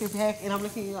 and I'm looking back and I'm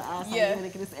looking in your eyes. Yeah.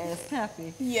 Like, this ass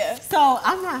clapping. Yeah. So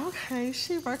I'm like, okay,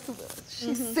 she's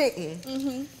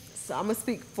sitting. So I'm gonna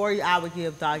speak for you. I would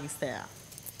give doggy style,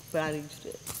 but I need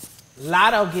you to.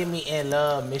 Latto give me in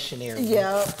love missionary.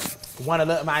 Yeah. Wanna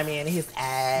look my man in his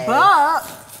ass. But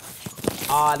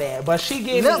all that. But she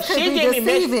gave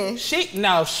me, she's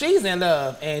in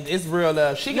love and it's real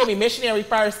love. She gave me missionary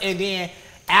first, and then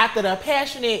after the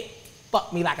passionate,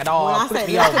 fuck me like a dog. When I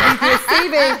say love could be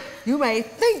deceiving, you may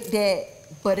think that,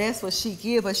 but that's what she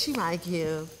give, but she might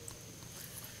give.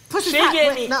 She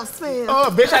gave me. No, smell.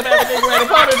 Oh, bitch, I bet a nigga ready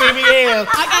to fuck with BBL.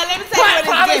 Okay, let me tell you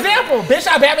what For example, bitch,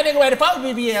 I bet a nigga ready to fuck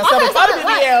with BBL. So before the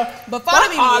BBL, before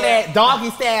the BBL, all that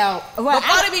doggy style. Before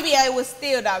the BBL, it was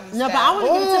still doggy style. No, but I want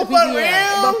to give it to the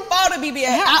BBL. Before the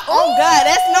BBL, oh God,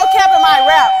 that's no cap in my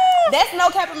rap. That's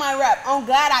no cap in my rap. On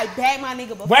God, I bagged my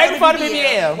nigga before Way before the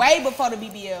BBL. Way before the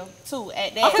BBL, too,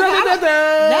 at that.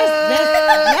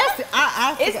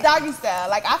 It's doggy style.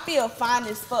 Like, I feel fine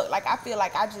as fuck. Like, I feel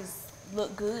like I just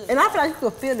look good. And I feel like you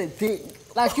can feel it dick.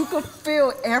 Like, you can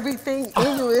feel everything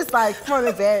in you. It's like front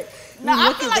and back. No,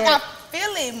 I feel like I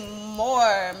feel it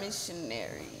more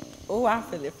missionary. Oh, I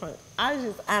feel it front. I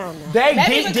don't know. They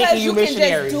maybe because you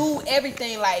missionary. Can just do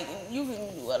everything. Like, you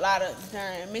can do a lot of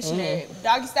darn missionary.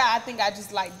 Doggy style, I think I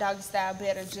just like doggy style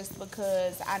better just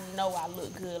because I know I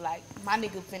look good. Like, my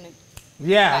nigga finna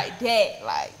like that.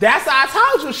 Like, that's how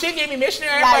I told you. She gave me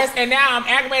missionary first, and now I'm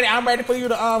aggravated. I'm ready for you to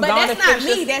But that's not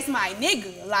me. That's my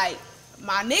nigga. Like,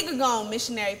 my nigga going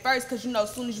missionary first, because you know,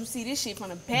 as soon as you see this shit from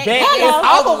the back,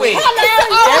 it's over with.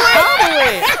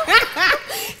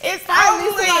 It's over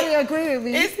with. Somebody agree with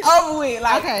me. It's over with.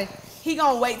 Like, okay. He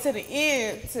gonna wait to the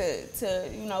end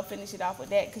to you know, finish it off with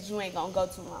that, because you ain't gonna go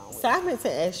too long with So I meant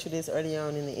to ask you this early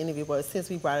on in the interview, but since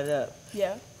we brought it up.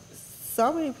 Yeah.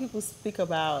 So many people speak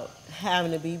about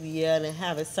having a BBL and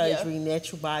having surgery,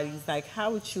 natural bodies. Like,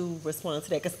 how would you respond to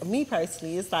that? Because me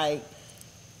personally, it's like,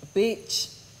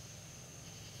 bitch,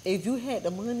 if you had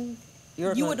the money,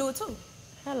 you would do it too.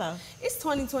 Hello. It's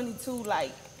 2022.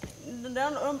 Like,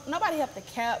 nobody have to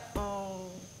cap.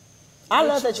 I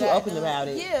love that you open about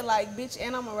it. Yeah, like, bitch,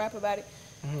 and I'm gonna rap about it.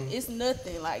 It's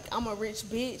nothing. Like, I'm a rich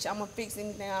bitch. I'm gonna fix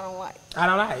anything I don't like.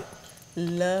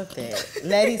 Love that.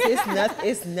 Ladies,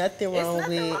 it's nothing wrong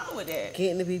with that.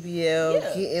 Getting the BBL,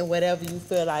 getting whatever you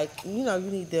feel like, you know,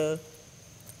 you need to.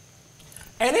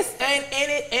 And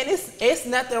it's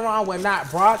nothing wrong with not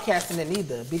broadcasting it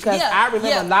either, because I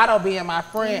remember Latto being my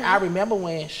friend. I remember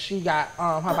when she got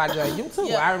her body done. You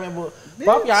too. I remember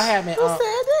both y'all having. Who said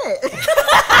that?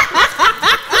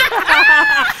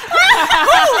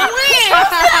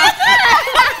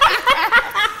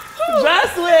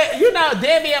 Just with, you know,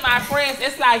 them being my friends,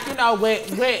 it's like, you know, with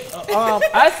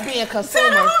us being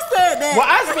consumers. Who said that? Well,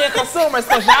 us being consumers,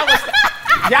 because y'all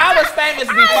was famous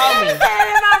before me.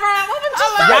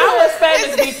 Y'all was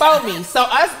famous before me. So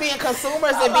us being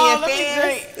consumers and being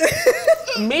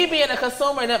fans, me being a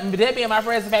consumer and them being my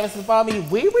friends and famous before me,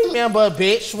 we remember,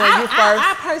 bitch, when you first.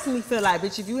 I personally feel like,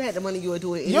 bitch, if you had the money, you would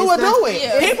do it. You would do it.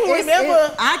 Yeah. People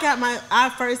remember.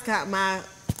 I first got my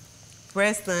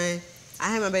breast done.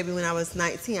 I had my baby when I was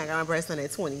 19. I got my breast done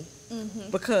at 20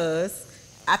 because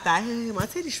after I had my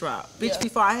titty drop, bitch,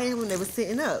 before I had him, they was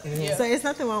sitting up. So it's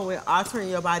nothing wrong with altering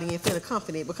your body and feeling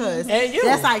confident, because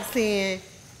that's like saying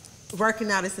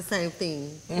working out is the same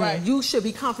thing. Right. You should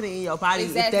be confident in your body.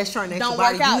 Exactly. If that's your natural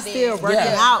body, you still working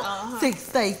out to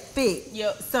stay fit.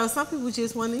 So some people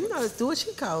just want to, you know, do a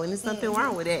cheat code, and there's nothing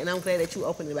wrong with that. And I'm glad that you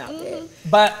open about that.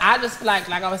 But I just feel like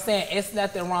I was saying, it's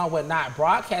nothing wrong with not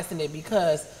broadcasting it,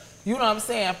 because you know what I'm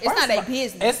saying? It's not their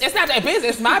business. It's not their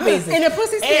business. It's my business. And the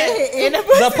pussy still hitting. The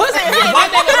pussy. One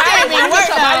thing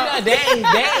about it, they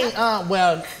ain't.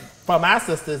 Well, for my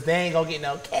sisters, they ain't gonna get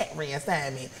no cat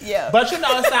reinside me. Yeah. But you know,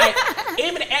 it's like,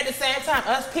 even at the same time,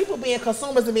 us people being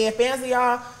consumers and being fans of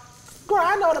y'all. Girl,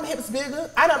 I know them hips bigger.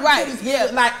 I know them titties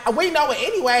bigger. Like, we know it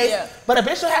anyway. Yeah. But a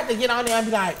bitch will have to get on there and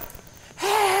be like,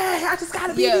 hey, I just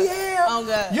got a BBL. Oh,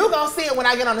 God. You gonna see it when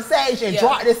I get on the stage and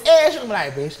drop this ass. You're gonna be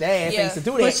like, bitch, that ass needs to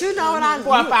do that. But you know what I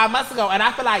 4 or 5 months ago. And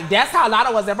I feel like that's how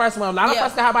Latto was at first. When Latto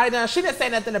first got her body done, she didn't say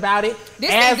nothing about it. This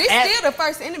still the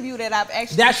first interview that I've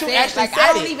actually said. Like,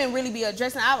 I don't even really be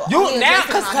addressing it.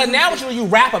 Because now you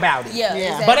rap about it. Yeah.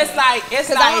 Exactly. But it's like, because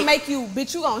I'm gonna make you,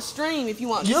 bitch, you gonna stream if you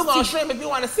want to. You gonna stream if you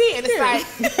want to see it. And it's like,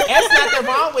 it's nothing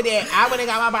wrong with it. I went and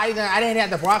got my body done. I didn't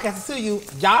have to broadcast it to you.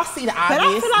 Y'all see the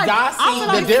obvious. Y'all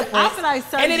see the difference. Like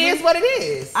surgery, and it is what it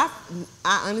is. I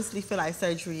honestly feel like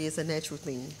surgery is a natural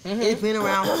thing. It's been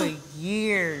around for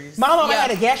years. My mama had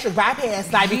a gastric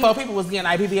bypass like before people was getting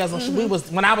like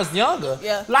BBLs when I was younger.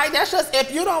 Yeah. Like, that's just,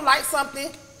 if you don't like something,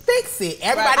 fix it.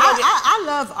 Everybody. I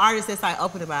love artists that's like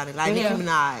open about it. Like Nicki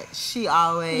Minaj, she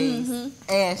always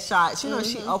ass shots. You know,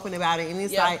 she open about it, and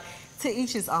it's like, to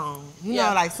each his own. You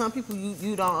know, like, some people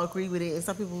you don't agree with it, and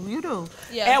some people you do.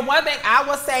 Yeah. And one thing I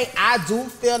would say, I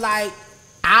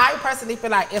personally feel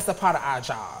like it's a part of our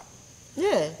job.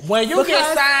 Yeah. When you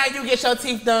get signed, you get your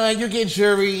teeth done, you get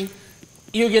jewelry,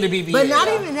 you get a BBL. But not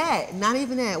even that. Not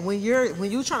even that. When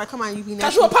you trying to come out, you be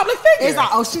because you're a public figure. It's like,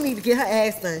 oh, she need to get her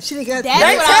ass done. She need to get her. They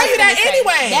tell you that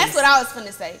anyway. That's what I was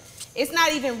finna say. It's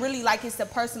not even really like it's a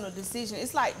personal decision.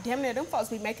 It's like, damn near them folks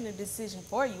be making a decision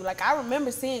for you. Like, I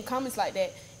remember seeing comments like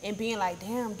that and being like,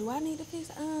 damn, do I need to fix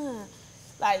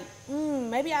like,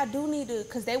 maybe I do need to,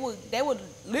 because they would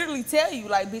literally tell you,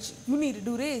 like, bitch, you need to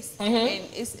do this. And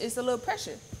it's a little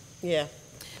pressure. Yeah.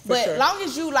 But as long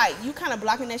as you, like, you kind of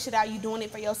blocking that shit out, you doing it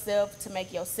for yourself to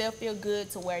make yourself feel good,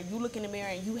 to where you look in the mirror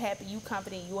and you happy, you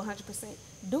confident, you 100%,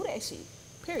 do that shit.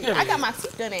 Period. I got my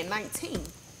teeth done at 19.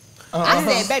 I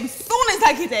said, baby, soon as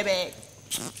I get that bag.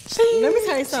 Let me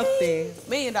tell you something. $1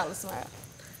 million smile.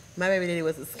 My baby daddy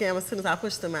was a scam. As soon as I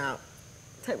pushed him out,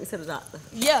 take me to the doctor.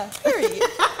 Yeah, period.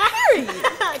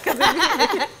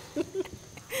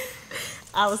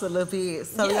 I was a little bit,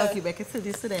 so we're gonna get back into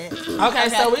this to that. Okay,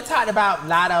 so we talked about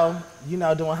Latto, you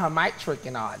know, doing her mic trick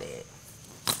and all that.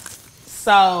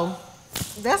 So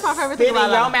that's my favorite thing about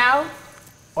spit in your mouth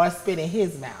or spit in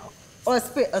his mouth? Or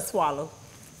spit or swallow.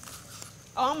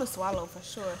 Oh, I'm gonna swallow for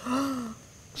sure.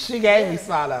 She gave me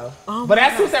swallow. But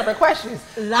that's two separate questions.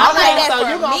 I like that so for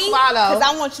you gonna me, swallow. because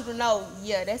I want you to know,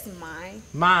 yeah, that's mine.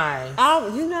 Mine.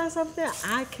 Oh, you know something?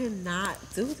 I cannot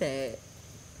do that.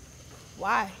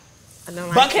 Why? I don't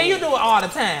like but can you do it all the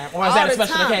time? Or is that a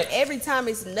special occasion? Every time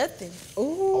it's nothing.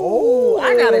 Ooh,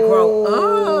 I gotta grow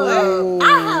up.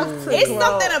 I have to It's grow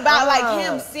something about up. like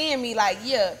him seeing me like,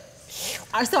 yeah.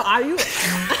 So are you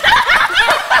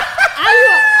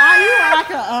like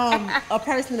a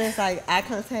person that's like eye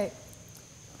contact?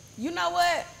 You know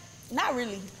what? Not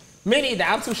really. Me neither.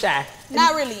 I'm too shy.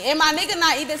 Not really. And my nigga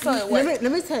not either, so it works.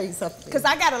 Let me tell you something. Because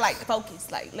I gotta like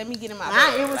focus. Like, let me get in my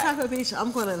I bag. am a type of bitch.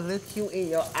 I'm gonna look you in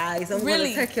your eyes. I'm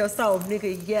Really? gonna take your soul,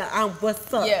 nigga. Yeah, I'm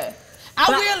what's up. Yeah. I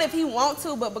will if he want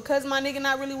to, but because my nigga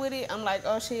not really with it, I'm like,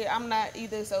 oh shit, I'm not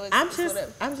either, so it's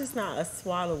whatever. I'm just not a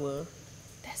swallower.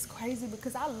 That's crazy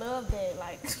because I love that.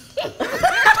 Like,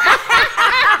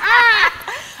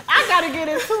 I gotta get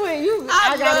into it.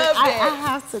 I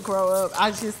have to grow up.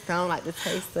 I just don't like the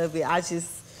taste of it.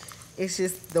 It's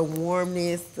just the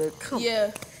warmness,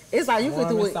 yeah. It's like you can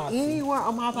do it salty. anywhere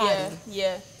on my body.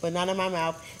 Yeah. But not in my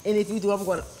mouth. And if you do, I'm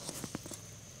gonna.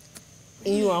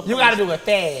 And you gotta do it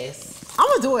fast. I'm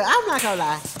gonna do it. I'm not gonna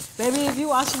lie, baby. If you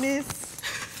watching this.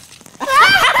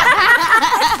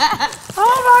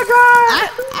 Oh my God!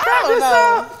 I don't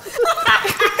know.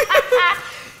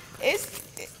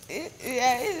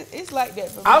 It's like that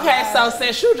for me. Okay, so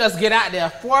since you just get out there,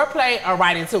 foreplay or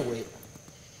right into it?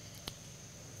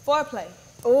 Foreplay.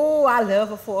 Oh, I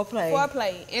love a foreplay.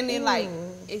 Foreplay. And then like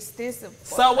extensive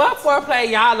foreplay. So what foreplay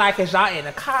y'all like? Is y'all in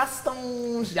the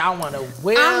costumes? Y'all want to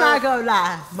wear? I'm not gonna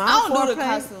lie. I don't do the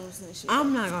costumes and shit.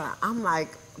 I'm not gonna lie. I'm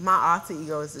like, my alter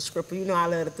ego is the stripper. You know I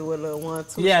love to do a little 1,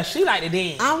 2. Yeah, she like to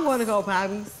dance. I'm gonna go buy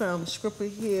me some stripper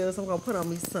heels. I'm gonna put on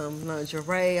me some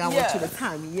lingerie. I want you to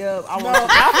tie me up. I'm gonna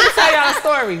tell y'all a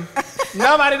story.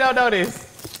 Nobody don't know this.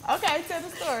 Okay, tell the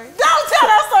story. Don't tell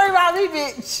that story about me,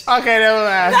 bitch. Okay, never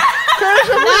mind.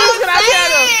 Caresha, please, can I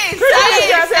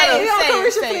tell them?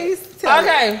 Caresha, please.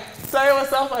 Okay, so it was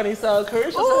so funny. So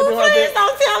Caresha said to her please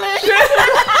don't tell it.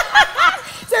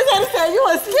 Just say you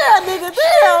a scared nigga,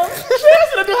 damn. She was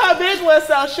gonna do her big one,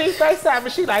 so she FaceTime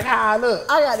and she like, how I look.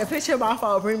 I got the picture of my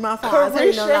phone. Bring my phone.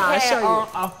 Caresha had on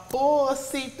a full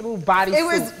see-through bodysuit. It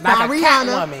was like a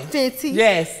Rihanna, Catwoman. Fenty.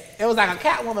 Yes, it was like a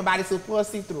Catwoman bodysuit, full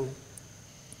see-through.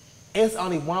 It's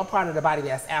only one part of the body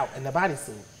that's out in the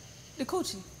bodysuit. The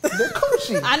coochie. The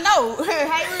coochie. I know. Hey,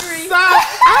 Riri. So I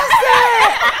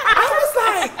was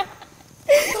like,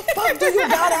 what the fuck do you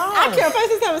got on? I can't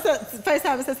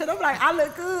FaceTime and said, I'm like, I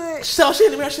look good. So she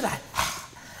in the mirror, she like,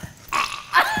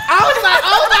 I was like,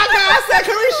 oh my God. I said,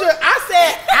 Caresha,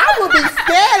 I would be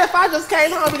scared if I just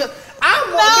came home because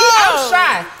I'm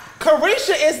shy.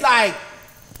 Caresha is like,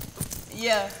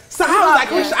 yeah. So I was like,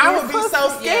 Caresha, I would be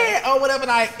so scared or whatever.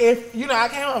 Like, if, you know, I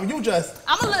came home, you just.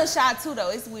 I'm a little shy too, though.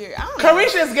 It's weird. I don't know.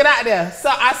 Caresha's get out there. So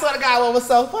I swear to God, what was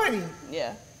so funny?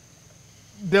 Yeah.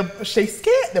 She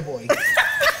scared the boy. I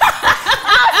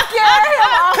scared him.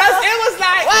 Because it was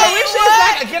like, Caresha's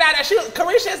like, get out there.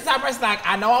 Caresha is the type of person like,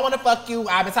 I know I want to fuck you.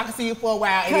 I've been talking to you for a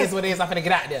while. It is what it is. I'm finna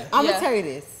get out there. I'm going to tell you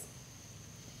this.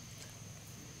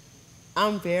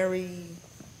 I'm very,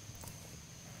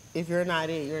 if you're not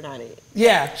it, you're not it.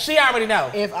 Yeah, she already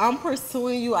know. If I'm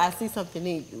pursuing you, I see something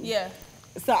in you. Yeah.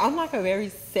 So I'm like a very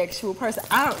sexual person.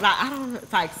 I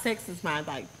don't like sex is my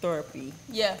like therapy.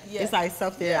 Yeah. It's like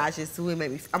something that I just do. It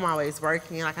make me. I'm always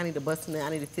working. Like I need to bust in there. I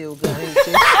need to feel good. I need to just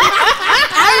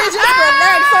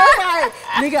relax. So it's like,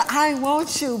 nigga, I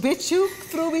want you, bitch. You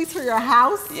threw me to your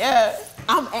house. Yeah.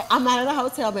 I'm not at a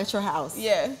hotel. I'm at your house.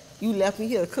 Yeah. You left me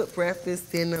here to cook breakfast,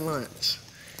 dinner, lunch.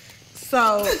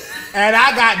 So. And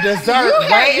I got dessert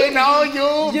waiting on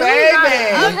you, baby.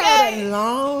 You had a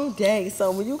long day,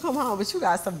 so when you come home, but you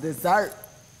got some dessert.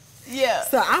 Yeah.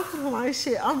 So I'm putting my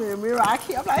shit. I'm in the mirror. I'm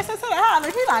like, so how?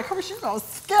 He like, Caresha, you gonna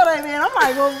scare that man? I'm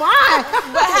like, well, why?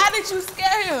 But how did you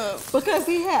scare him? Because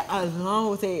he had a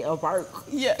long day of work.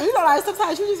 Yeah. You know, like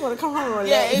sometimes you just want to come home and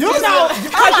relax. You know,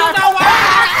 because you know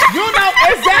why? You know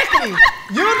exactly.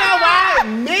 You know why?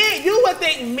 Men, you would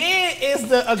think men is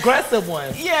the aggressive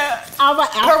one. Yeah. I'm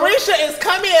like, Caresha is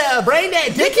come here, bring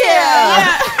that dick here.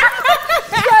 Yeah.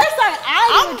 So it's like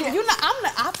I'm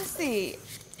the opposite.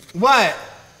 What?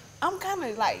 I'm kind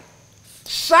of like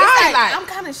shy. Like I'm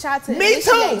kind of shy to. Me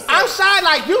too. I'm shy.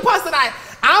 Like you supposed to like.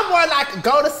 I'm more like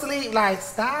go to sleep. Like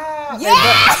stop. Yeah.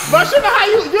 But you know how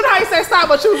you say stop,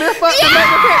 but you lift up the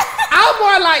make. I'm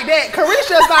more like that.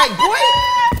 Caresha's like, boy.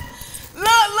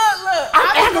 Look. I'm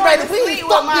aggravated. We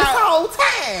fucked this whole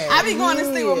time. I be going to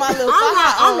sleep with my little.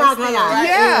 I'm not gonna lie. Right?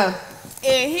 Yeah.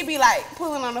 And he be like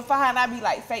pulling on the fire, and I be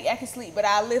like fake acting sleep, but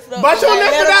I lift up. But you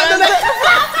lift it up.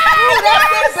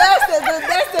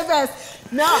 That's the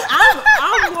best. No,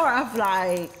 I'm more of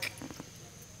like,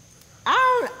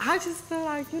 I just feel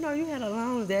like, you know, you had a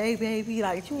long day, baby.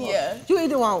 Like you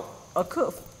either want a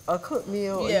cooked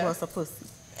meal or you want some pussy.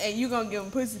 And you gonna give him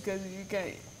pussy because you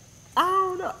can't. I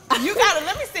don't know. You gotta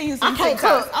let me send you some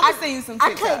TikToks. I'm gonna send you some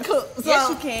TikToks. I can't cook. So yes,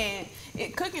 you can.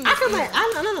 Cooking. I can make.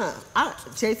 No.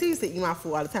 JT used to eat my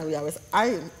food all the time. We always.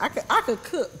 I could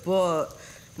cook, but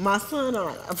my son don't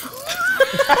like. He's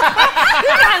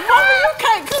like, Mama, you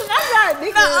can't cook. I'm like,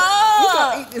 nigga, you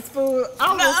gonna eat this food. I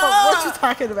don't know what you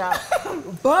talking about.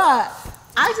 But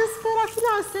I just feel like, you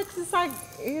know, sex is like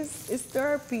it's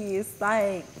therapy. It's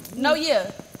like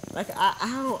like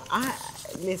I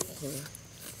listen.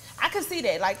 I could see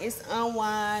that. Like, it's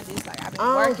unwind. It's like, I've been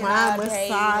working all day.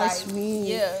 Massage like,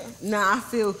 me. Yeah. Nah, I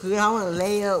feel good. I want to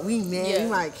lay up. We married. We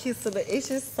might kiss her. It's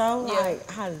just so, like,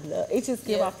 I love it. Just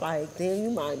give off, like, then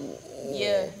you might.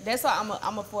 Yeah. That's why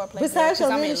I'm a foreplay. Besides your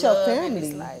man, it's your family.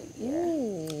 It's like,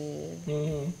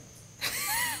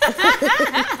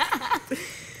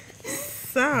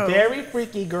 So. Very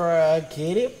freaky girl.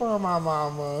 Get it from my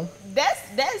mama.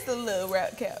 That's the little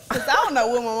rap cap. Because I don't know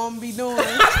what my mama be doing. And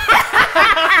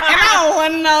I don't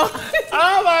want to know.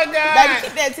 Oh, my God. Baby,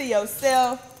 keep that to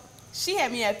yourself. She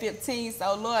had me at 15,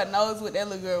 so Lord knows what that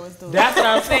little girl was doing. That's what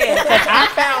I'm saying. Because I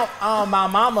found my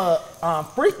mama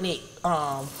Freaknik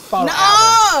photo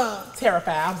album.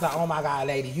 Terrified. I was like, oh, my God,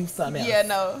 lady, you something else. Yeah,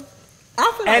 no.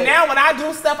 And now when I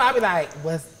do stuff, I be like,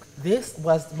 am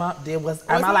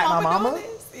I like my mama?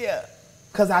 Yeah.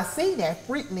 Because I seen that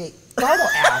Freaknik photo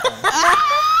album.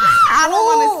 I don't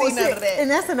want to see none of that. And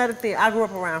that's another thing. I grew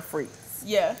up around freaks.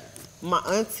 Yeah. My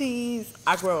aunties,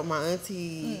 I grew up with my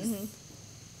aunties.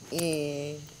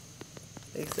 And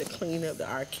they used to clean up the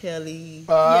R. Kelly.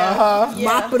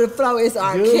 Mop of the floor is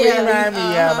R. Kelly. You remind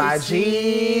me of my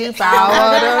G.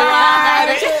 Follow the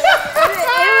ride. It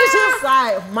was just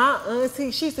like, my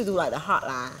auntie, she used to do like the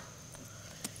hotline.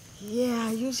 Yeah,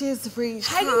 you just reach.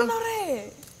 How you know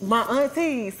that? My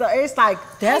auntie. So it's like,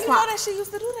 that's how you know that she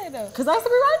used to do that though? Because I used to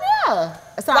be right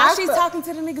there. So while she's talking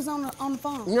to the niggas on the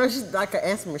phone. You know, she's like an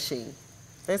answer machine.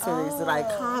 That's what it is. So like,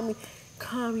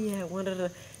 call me at one of the.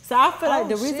 So I feel like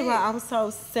the reason why I'm so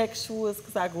sexual is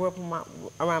because I grew up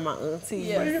around my auntie.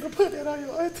 Yeah. You're going to put that on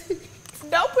your auntie?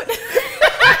 Don't put that.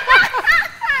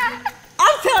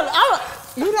 I'm telling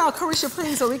you know, Caresha,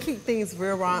 please, so we keep things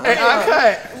real wrong.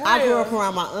 I grew up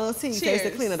around my auntie. She used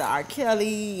to clean up the R.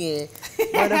 Kelly and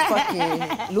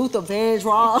motherfucking Luther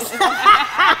Vandross.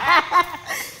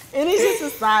 And it's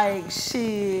just like,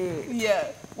 shit.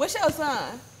 Yeah. What's your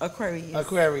son?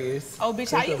 Aquarius. Oh,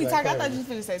 bitch, how you be talking? I thought you was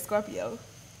finna say Scorpio.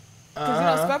 Because you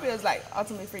know Scorpio is like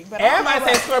ultimate freak. But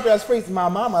everybody say Scorpio's freaks. My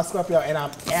mama a Scorpio and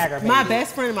I'm aggravated. My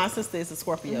best friend and my sister is a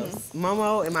Scorpio.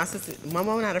 Momo and my sister.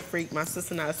 Momo not a freak. My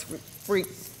sister not a freak.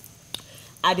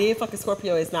 I did fuck a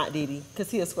Scorpio. It's not Diddy because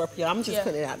he a Scorpio. I'm just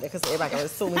putting it out there because everybody gonna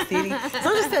assume it's Diddy. So I'm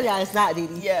just telling y'all it's not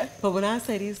Diddy. Yeah. But when I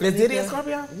say these, is Diddy a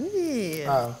Scorpio? Yeah.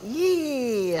 Oh.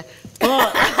 Yeah.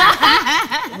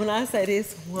 But when I say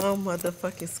this one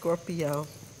motherfucking Scorpio.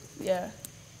 Yeah.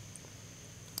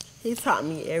 He taught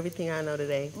me everything I know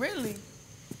today. Really?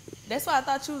 That's why I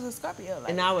thought you was a Scorpio. Like,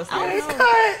 and I was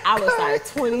like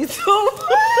 22.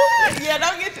 Yeah,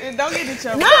 don't get in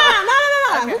trouble. No.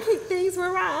 Nah, we keep things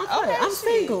real right. Okay, I'm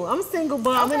single. I'm single,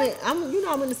 but I'm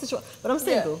in the situation, but I'm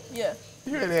single. Yeah.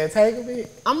 You ready to take a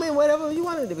bit? I mean, whatever you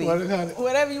want it to be.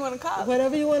 Whatever you want to call it.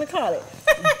 Whatever you want to call it.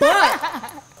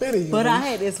 But I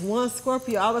had this one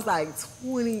Scorpio. I was like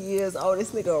 20 years old. This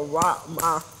nigga rocked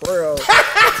my world.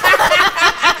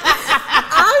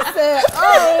 I said,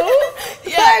 oh,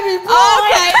 baby boy.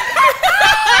 Okay.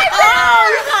 Oh,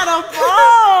 you got a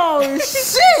phone.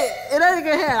 Shit. And that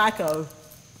nigga had like a, ooh.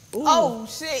 Oh,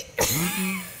 shit.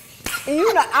 And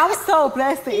you know, I'm so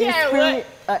blessed to experience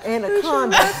an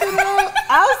anaconda.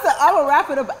 I'm going to wrap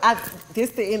it up.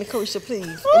 This the end of Caresha, please.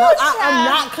 And I'm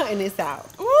not cutting this out.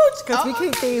 Because we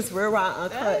keep things real right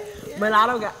uncut. But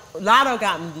Latto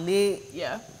got me lit.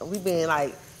 Yeah. We been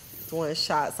like doing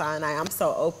shots all night. I'm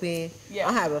so open. Yeah.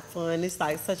 I'm having fun. It's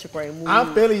like such a great movie.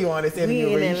 I'm feeling you on this interview.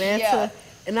 We in Atlanta. Yeah.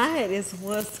 And I had this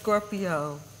one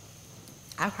Scorpio.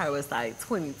 I probably was like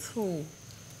 22.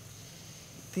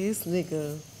 This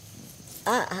nigga.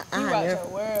 You rocked your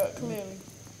world, clearly.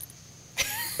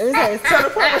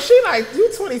 She like,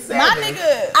 you 27. My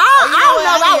nigga. I don't know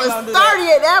if I was 30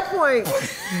 at that point.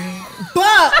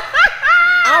 But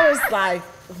I was like,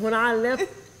 when I left,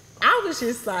 I was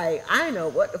just like, I didn't know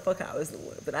what the fuck I was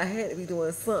doing. But I had to be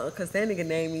doing something because that nigga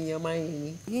named me in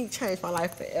Miami. He changed my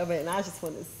life forever. And I just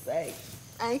want to say,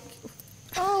 thank you.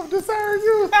 Oh, deserve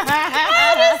you.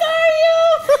 I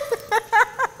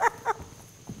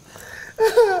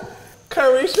deserve you.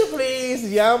 Caresha,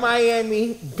 please. Young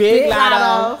Miami. Big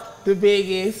Latto. The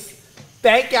biggest.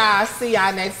 Thank y'all. See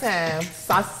y'all next time.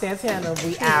 Saucy Santana,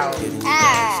 we out.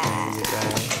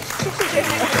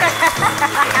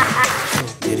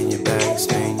 Get in your bag,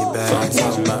 stay in your bag.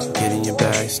 Talking about get in your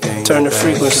bag, stay in your bag. Turn the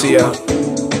frequency up.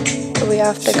 We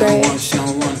off the grid.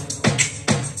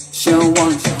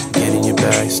 Get in your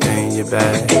bag, stay in your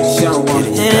bag. Get in your bag,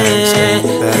 stay in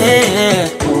your bag.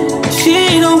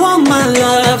 She don't want my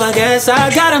love, I guess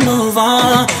I gotta move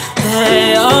on.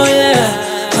 Hey, oh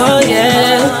yeah, oh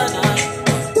yeah.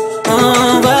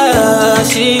 But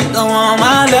she don't want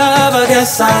my love, I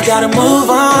guess I gotta move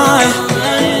on.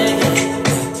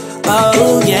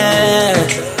 Oh yeah,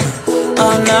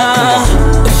 oh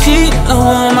no. If she don't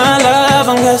want my love,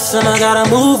 I'm guessing I gotta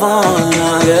move on.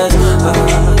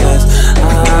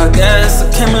 I guess I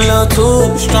came a little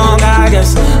too strong, I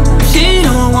guess. If she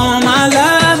don't want my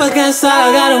love, I guess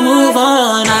I gotta move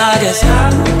on, I guess.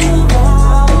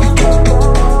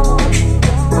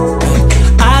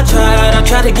 I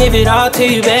tried to give it all to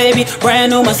you, baby.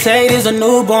 Brand new Mercedes, a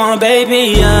newborn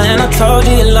baby, yeah. And I told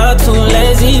you your love too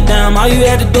lazy, damn. All you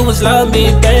had to do was love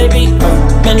me, baby.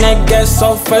 Man, that gets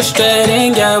so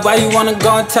frustrating, yeah. Why you wanna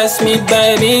go and test me,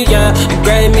 baby, yeah. You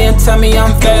grade me and tell me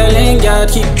I'm failing, yeah.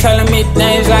 Keep telling me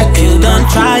things like you done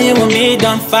trying with me,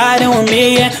 done fighting with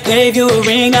me, yeah. Gave you a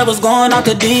ring that was going off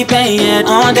the deep end, yeah.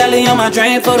 On daily on my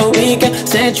drain for the weekend.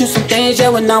 Sent you some things, yeah,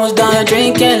 when I was done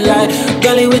drinking. Like,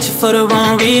 girlie with you for the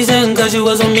wrong reason, cause you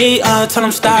wasn't me, tell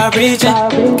them stop reaching.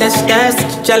 Guess that's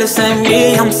that you jealous of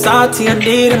me. I'm salty, I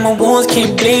need it, my wounds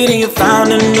keep bleeding. You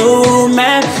found a new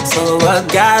man, so I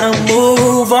gotta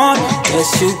move on.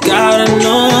 Guess you got a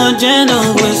new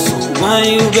agenda with someone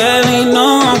you barely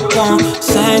know. I'm gon'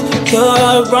 say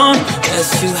you're wrong.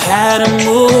 Guess you had to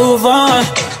move on.